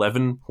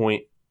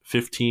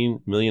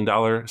 $11.15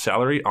 million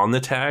salary on the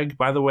tag,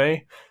 by the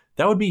way,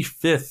 that would be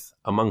 5th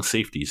among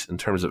safeties in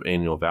terms of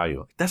annual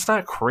value. That's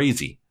not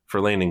crazy for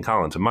Landon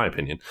Collins, in my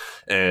opinion,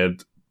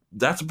 and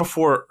that's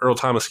before Earl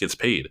Thomas gets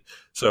paid.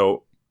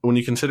 So when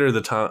you consider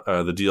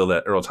the deal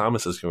that Earl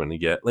Thomas is going to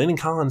get, Landon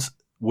Collins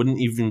wouldn't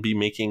even be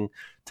making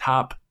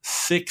top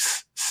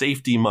 6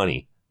 safety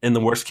money in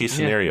the worst case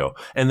scenario.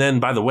 Yeah. And then,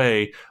 by the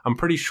way, I'm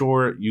pretty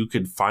sure you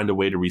could find a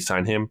way to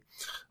re-sign him.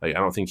 I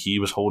don't think he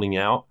was holding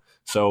out.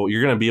 So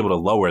you're going to be able to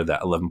lower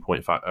that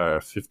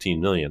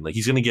 15 million.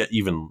 He's going to get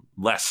even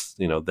less,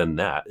 than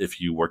that if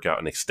you work out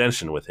an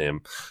extension with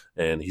him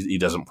and he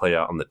doesn't play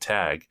out on the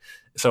tag.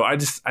 So I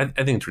think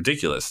it's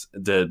ridiculous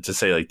to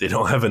say they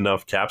don't have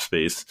enough cap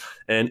space.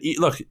 And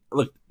look,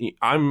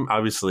 I'm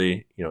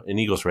obviously an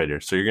Eagles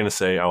writer, so you're going to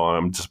say, "Oh,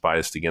 I'm just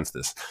biased against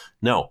this."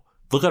 No,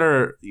 look at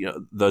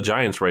the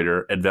Giants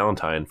writer Ed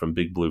Valentine from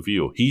Big Blue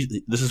View.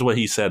 This is what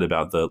he said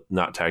about the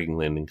not tagging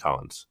Landon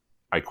Collins.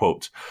 I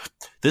quote,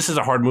 "This is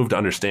a hard move to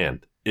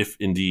understand, if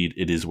indeed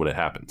it is what it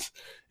happens.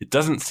 It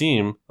doesn't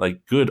seem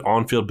like good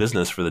on-field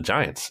business for the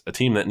Giants, a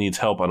team that needs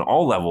help on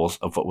all levels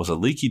of what was a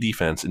leaky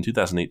defense in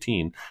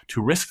 2018,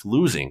 to risk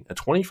losing a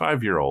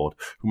 25-year-old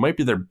who might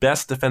be their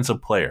best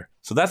defensive player."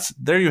 So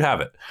there you have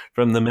it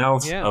from the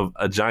mouths of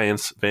a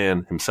Giants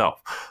fan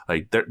himself.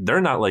 They're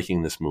not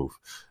liking this move.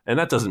 And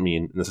that doesn't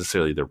mean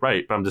necessarily they're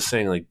right, but I'm just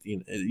saying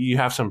you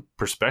have some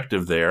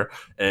perspective there,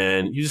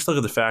 and you just look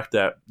at the fact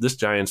that this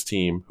Giants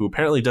team, who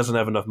apparently doesn't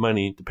have enough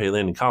money to pay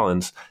Landon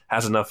Collins,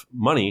 has enough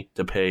money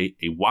to pay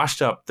a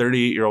washed-up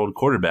 38-year-old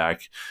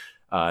quarterback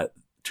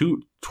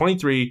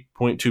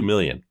 $23.2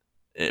 million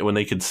when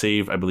they could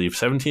save, I believe,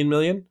 $17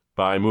 million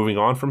by moving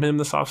on from him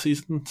this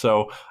offseason.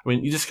 So, I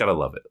mean, you just got to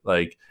love it.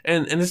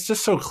 And it's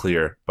just so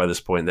clear by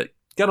this point that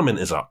Gettleman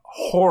is a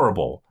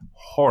horrible.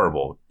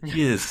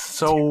 He is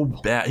so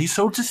bad. He's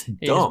so just dumb.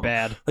 He is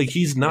bad. Like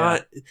he's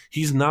not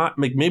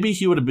like maybe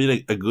he would have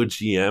been a good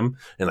GM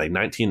in like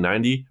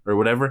 1990 or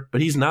whatever,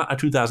 but he's not a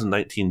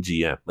 2019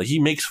 GM. Like he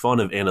makes fun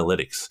of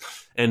analytics.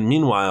 And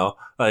meanwhile,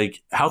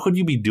 like how could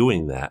you be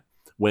doing that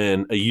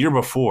when a year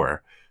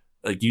before,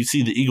 like you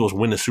see the Eagles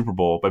win the Super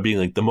Bowl by being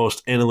like the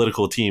most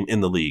analytical team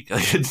in the league?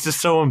 Like it's just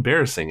so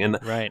embarrassing. And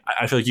right.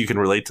 I feel like you can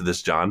relate to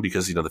this, John,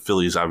 because the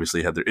Phillies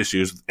obviously had their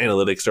issues with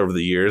analytics over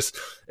the years,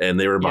 and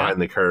they were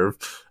behind the curve.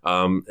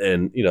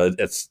 And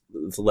it's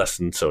less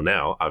than so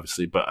now,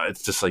 obviously. But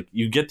it's just like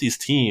you get these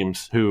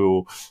teams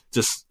who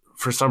just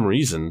for some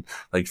reason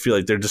like feel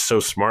like they're just so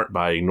smart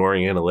by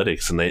ignoring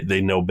analytics and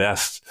they know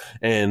best,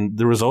 and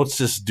the results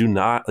just do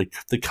not, like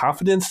the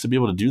confidence to be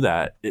able to do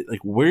that,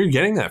 like where are you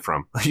getting that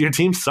from? Your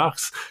team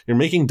sucks, you're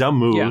making dumb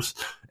moves,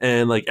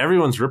 and like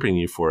everyone's ripping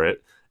you for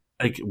it.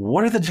 Like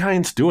what are the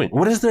Giants doing?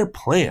 What is their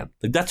plan?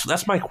 Like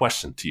that's my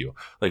question to you.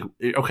 Like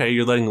okay,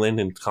 you're letting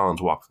Landon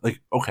Collins walk,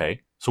 like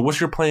okay, so what's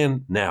your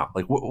plan now?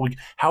 Like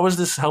how is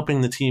this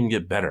helping the team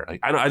get better? Like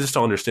I just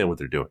don't understand what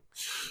they're doing.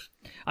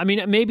 I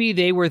mean, maybe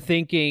they were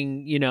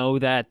thinking,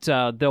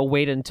 that they'll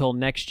wait until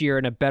next year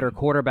in a better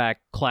quarterback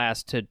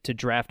class to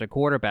draft a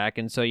quarterback,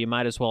 and so you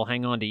might as well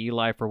hang on to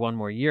Eli for one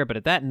more year. But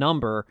at that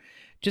number,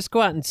 just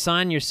go out and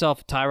sign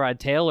yourself Tyrod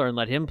Taylor and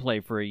let him play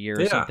for a year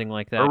or something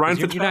like that. Or Ryan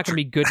you're not going to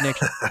be good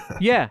next year.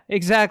 Yeah,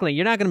 exactly.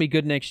 You're not going to be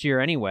good next year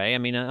anyway. I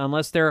mean,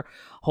 unless they're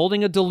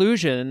holding a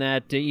delusion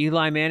that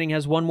Eli Manning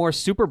has one more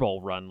Super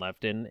Bowl run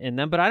left in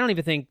them. But I don't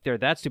even think they're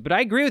that stupid.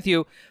 I agree with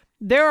you.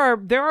 There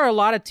are a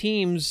lot of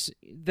teams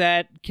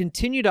that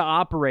continue to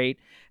operate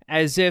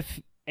as if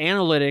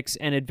analytics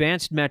and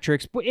advanced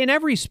metrics in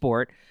every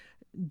sport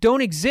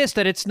don't exist,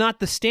 that it's not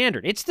the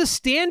standard. It's the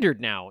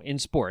standard now in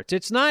sports.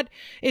 It's not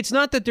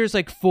that there's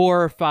like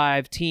 4 or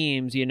 5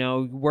 teams,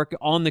 work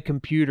on the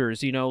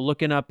computers,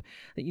 looking up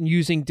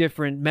using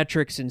different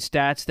metrics and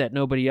stats that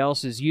nobody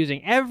else is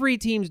using. Every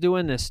team's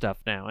doing this stuff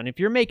now. And if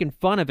you're making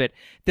fun of it,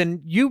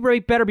 then you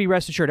better be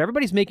rest assured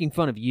everybody's making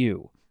fun of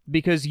you.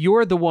 Because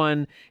you're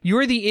the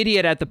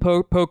idiot at the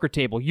poker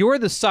table. You're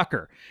the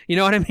sucker. You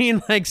know what I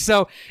mean? Like,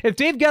 so if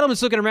Dave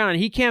Gettleman's looking around and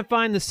he can't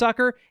find the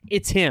sucker,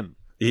 it's him.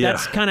 Yeah.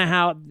 That's kind of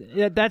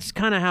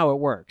how it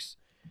works.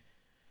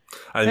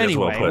 I think that's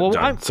well put,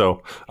 John.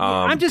 So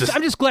I'm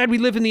just glad we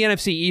live in the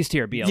NFC East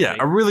here, BLG. Yeah,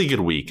 a really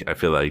good week. I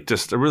feel like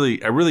just a really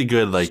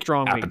good like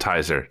strong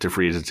appetizer to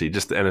free agency.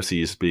 Just the NFC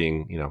East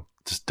being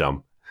just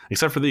dumb,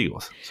 except for the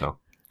Eagles. So.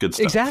 Good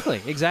stuff.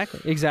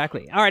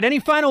 Exactly. All right. Any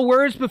final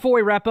words before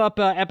we wrap up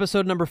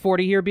episode number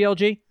 40 here,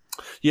 BLG?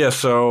 Yeah.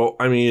 So,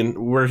 I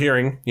mean, we're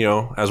hearing,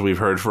 as we've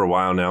heard for a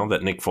while now,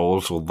 that Nick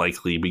Foles will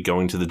likely be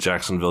going to the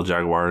Jacksonville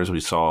Jaguars.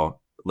 We saw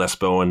Les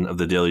Bowen of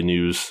the Daily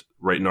News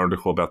write an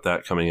article about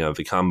that coming out of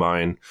the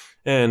Combine.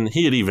 And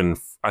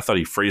I thought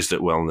he phrased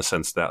it well in the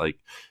sense that, like,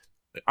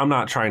 I'm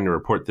not trying to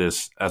report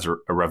this as a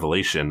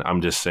revelation. I'm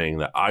just saying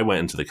that I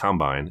went into the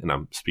Combine, and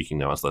I'm speaking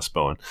now as Les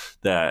Bowen,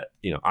 that,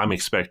 I'm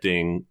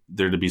expecting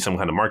there to be some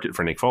kind of market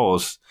for Nick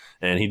Foles.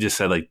 And he just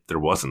said, like, there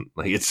wasn't.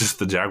 Like, it's just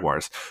the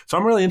Jaguars. So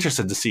I'm really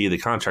interested to see the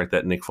contract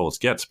that Nick Foles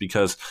gets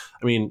because,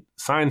 I mean,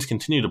 signs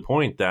continue to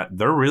point that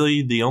they're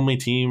really the only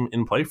team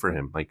in play for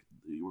him. Like,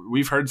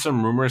 we've heard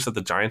some rumors that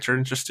the Giants are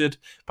interested,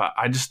 but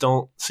I just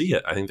don't see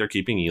it. I think they're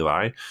keeping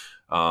Eli.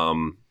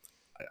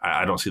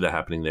 I don't see that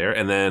happening there.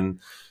 And then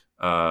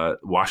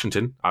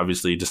Washington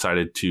obviously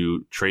decided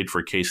to trade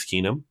for Case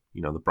Keenum.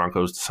 The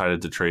Broncos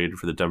decided to trade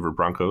for the Denver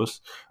Broncos.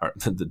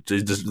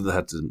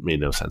 That made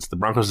no sense. The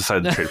Broncos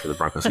decided to trade for the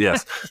Broncos.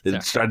 Yes, they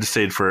decided to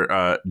trade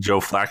for Joe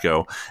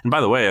Flacco. And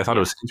by the way, I thought it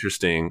was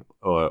interesting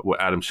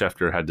what Adam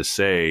Schefter had to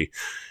say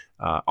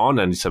on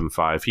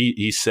 97.5.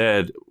 He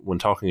said when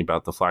talking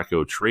about the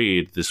Flacco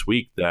trade this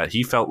week that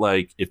he felt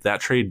like if that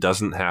trade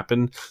doesn't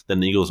happen,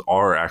 then the Eagles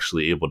are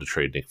actually able to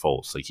trade Nick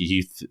Foles. Like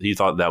he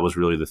thought that was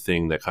really the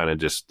thing that kind of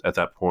just at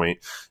that point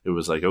it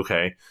was like,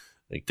 okay,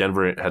 like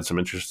Denver had some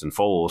interest in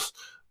Foles,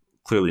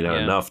 clearly not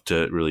enough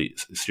to really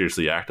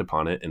seriously act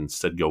upon it and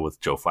instead go with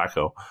Joe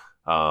Flacco.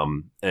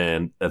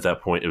 And at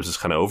that point, it was just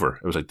kind of over.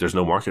 It was like, there's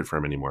no market for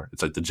him anymore.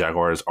 It's like the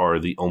Jaguars are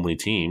the only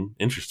team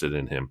interested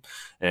in him.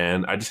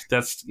 And I just think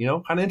that's,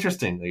 kind of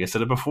interesting. Like I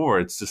said it before,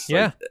 it's just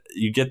like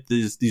you get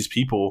these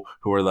people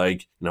who are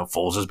like,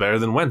 Foles is better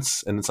than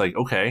Wentz. And it's like,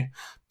 okay,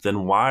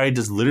 then why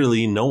does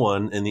literally no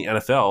one in the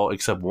NFL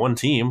except one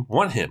team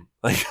want him?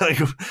 Like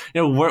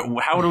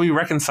how do we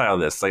reconcile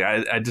this? Like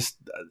I just,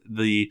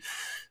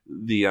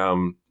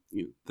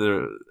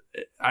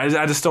 I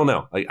just don't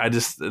know. Like it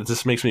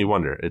just makes me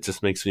wonder. It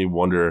just makes me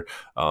wonder,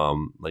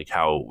 like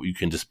how you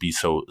can just be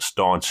so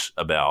staunch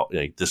about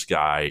like this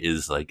guy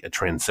is like a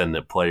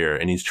transcendent player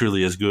and he's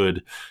truly as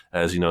good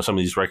as some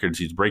of these records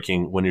he's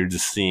breaking. When you're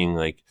just seeing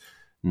like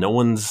no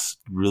one's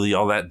really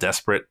all that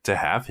desperate to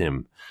have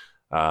him.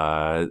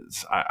 I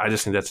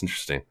just think that's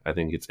interesting. I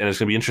think it's going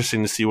to be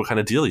interesting to see what kind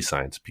of deal he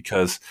signs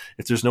because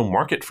if there's no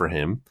market for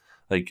him,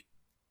 like.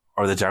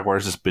 Are the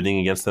Jaguars just bidding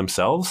against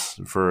themselves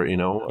for,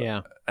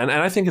 And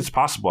I think it's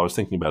possible. I was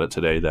thinking about it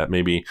today that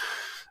maybe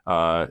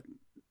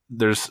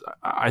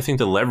I think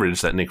the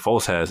leverage that Nick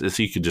Foles has is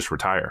he could just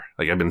retire.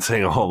 Like I've been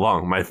saying all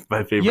along, my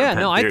favorite theory I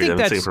think I've been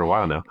that's saying for a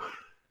while now.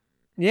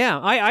 Yeah,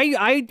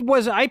 I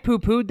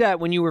poo-pooed that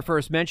when you were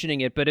first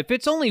mentioning it, but if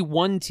it's only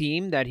one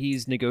team that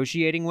he's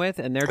negotiating with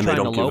and they're trying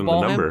to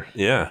lowball him,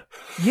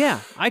 yeah,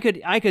 I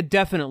could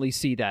definitely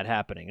see that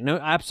happening. No,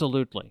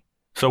 absolutely.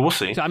 So we'll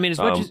see. So I mean, as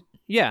much as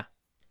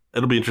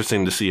it'll be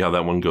interesting to see how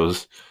that one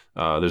goes.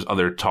 There's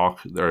other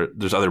talk,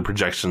 there's other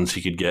projections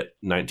he could get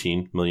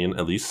 19 million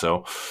at least.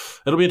 So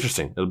it'll be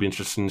interesting. It'll be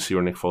interesting to see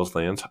where Nick Foles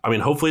lands. I mean,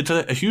 hopefully it's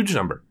a huge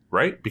number,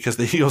 right? Because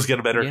the Eagles get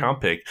a better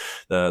comp pick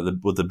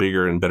with the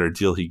bigger and better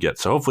deal he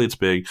gets. So hopefully it's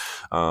big.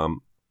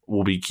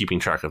 We'll be keeping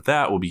track of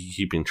that. We'll be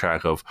keeping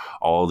track of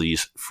all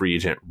these free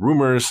agent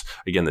rumors.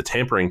 Again, the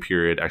tampering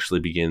period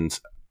actually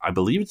begins, I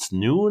believe it's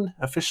noon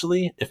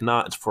officially. If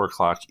not, it's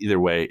 4:00.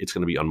 Either way, it's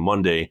going to be on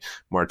Monday,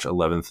 March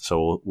 11th.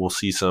 So we'll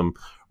see some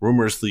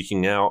rumors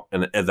leaking out.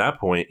 And at that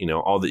point,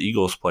 all the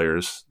Eagles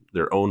players,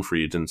 their own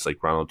free agents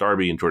like Ronald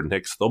Darby and Jordan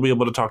Hicks, they'll be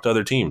able to talk to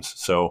other teams.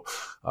 So,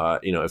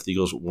 if the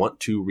Eagles want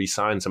to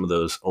re-sign some of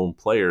those own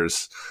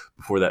players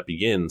before that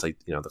begins, the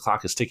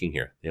clock is ticking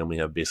here. They only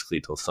have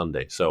basically till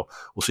Sunday. So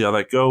we'll see how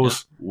that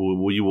goes. Yeah.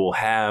 We will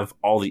have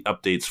all the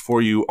updates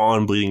for you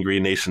on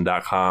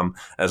bleedinggreennation.com.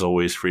 As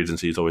always, free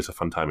agency is always a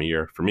fun time of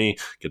year for me.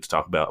 Get to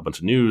talk about a bunch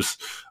of news.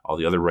 All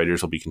the other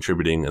writers will be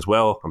contributing as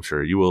well. I'm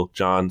sure you will,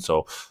 John.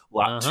 So a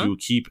lot to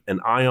keep an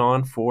eye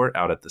on for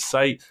out at the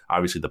site.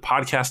 Obviously, the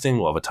podcasting,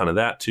 we'll have a ton of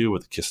that too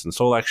with the Kistin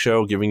Solak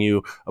Show, giving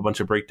you a bunch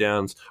of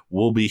breakdowns.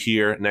 We'll be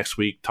here next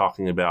week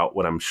talking about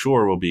what I'm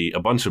sure will be a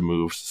bunch of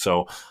moves.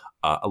 So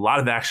a lot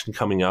of action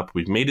coming up.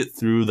 We've made it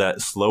through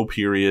that slow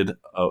period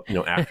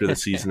after the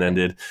season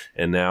ended.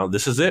 And now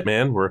this is it,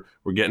 man. We're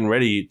getting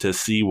ready to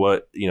see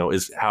what,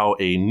 is how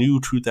a new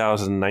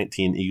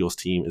 2019 Eagles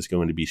team is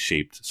going to be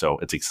shaped. So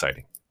it's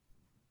exciting.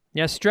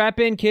 Yeah, strap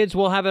in, kids.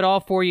 We'll have it all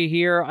for you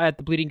here at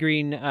the Bleeding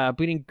Green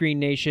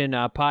Nation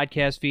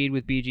podcast feed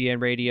with BGN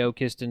Radio,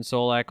 Kistin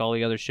Solak, all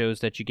the other shows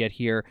that you get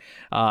here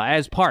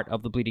as part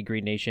of the Bleeding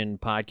Green Nation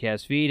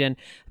podcast feed. And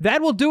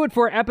that will do it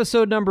for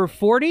episode number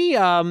 40.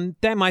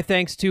 My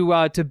thanks to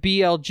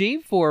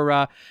BLG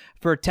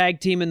for tag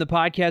teaming the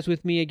podcast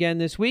with me again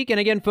this week. And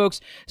again,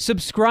 folks,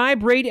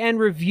 subscribe, rate, and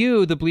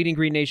review the Bleeding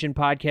Green Nation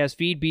podcast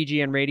feed,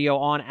 BGN Radio,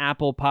 on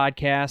Apple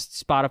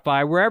Podcasts,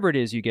 Spotify, wherever it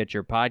is you get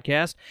your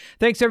podcast.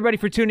 Thanks, everybody,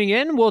 for tuning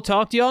in. We'll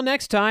talk to y'all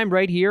next time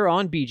right here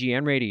on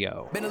BGN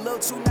Radio. Been a little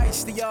too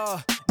nice to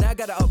y'all. Now I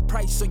got to up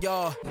price on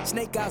y'all.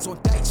 Snake eyes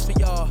on dice for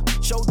y'all.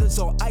 Shoulders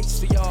on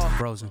ice for y'all.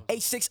 Frozen.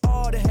 8-6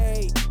 all the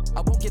hay.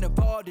 I won't get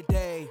involved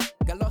today.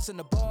 Got lost in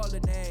the ball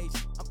and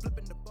A's. I'm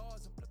flipping the balls.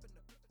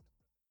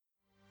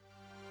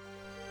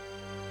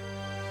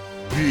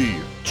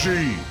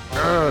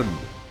 BGN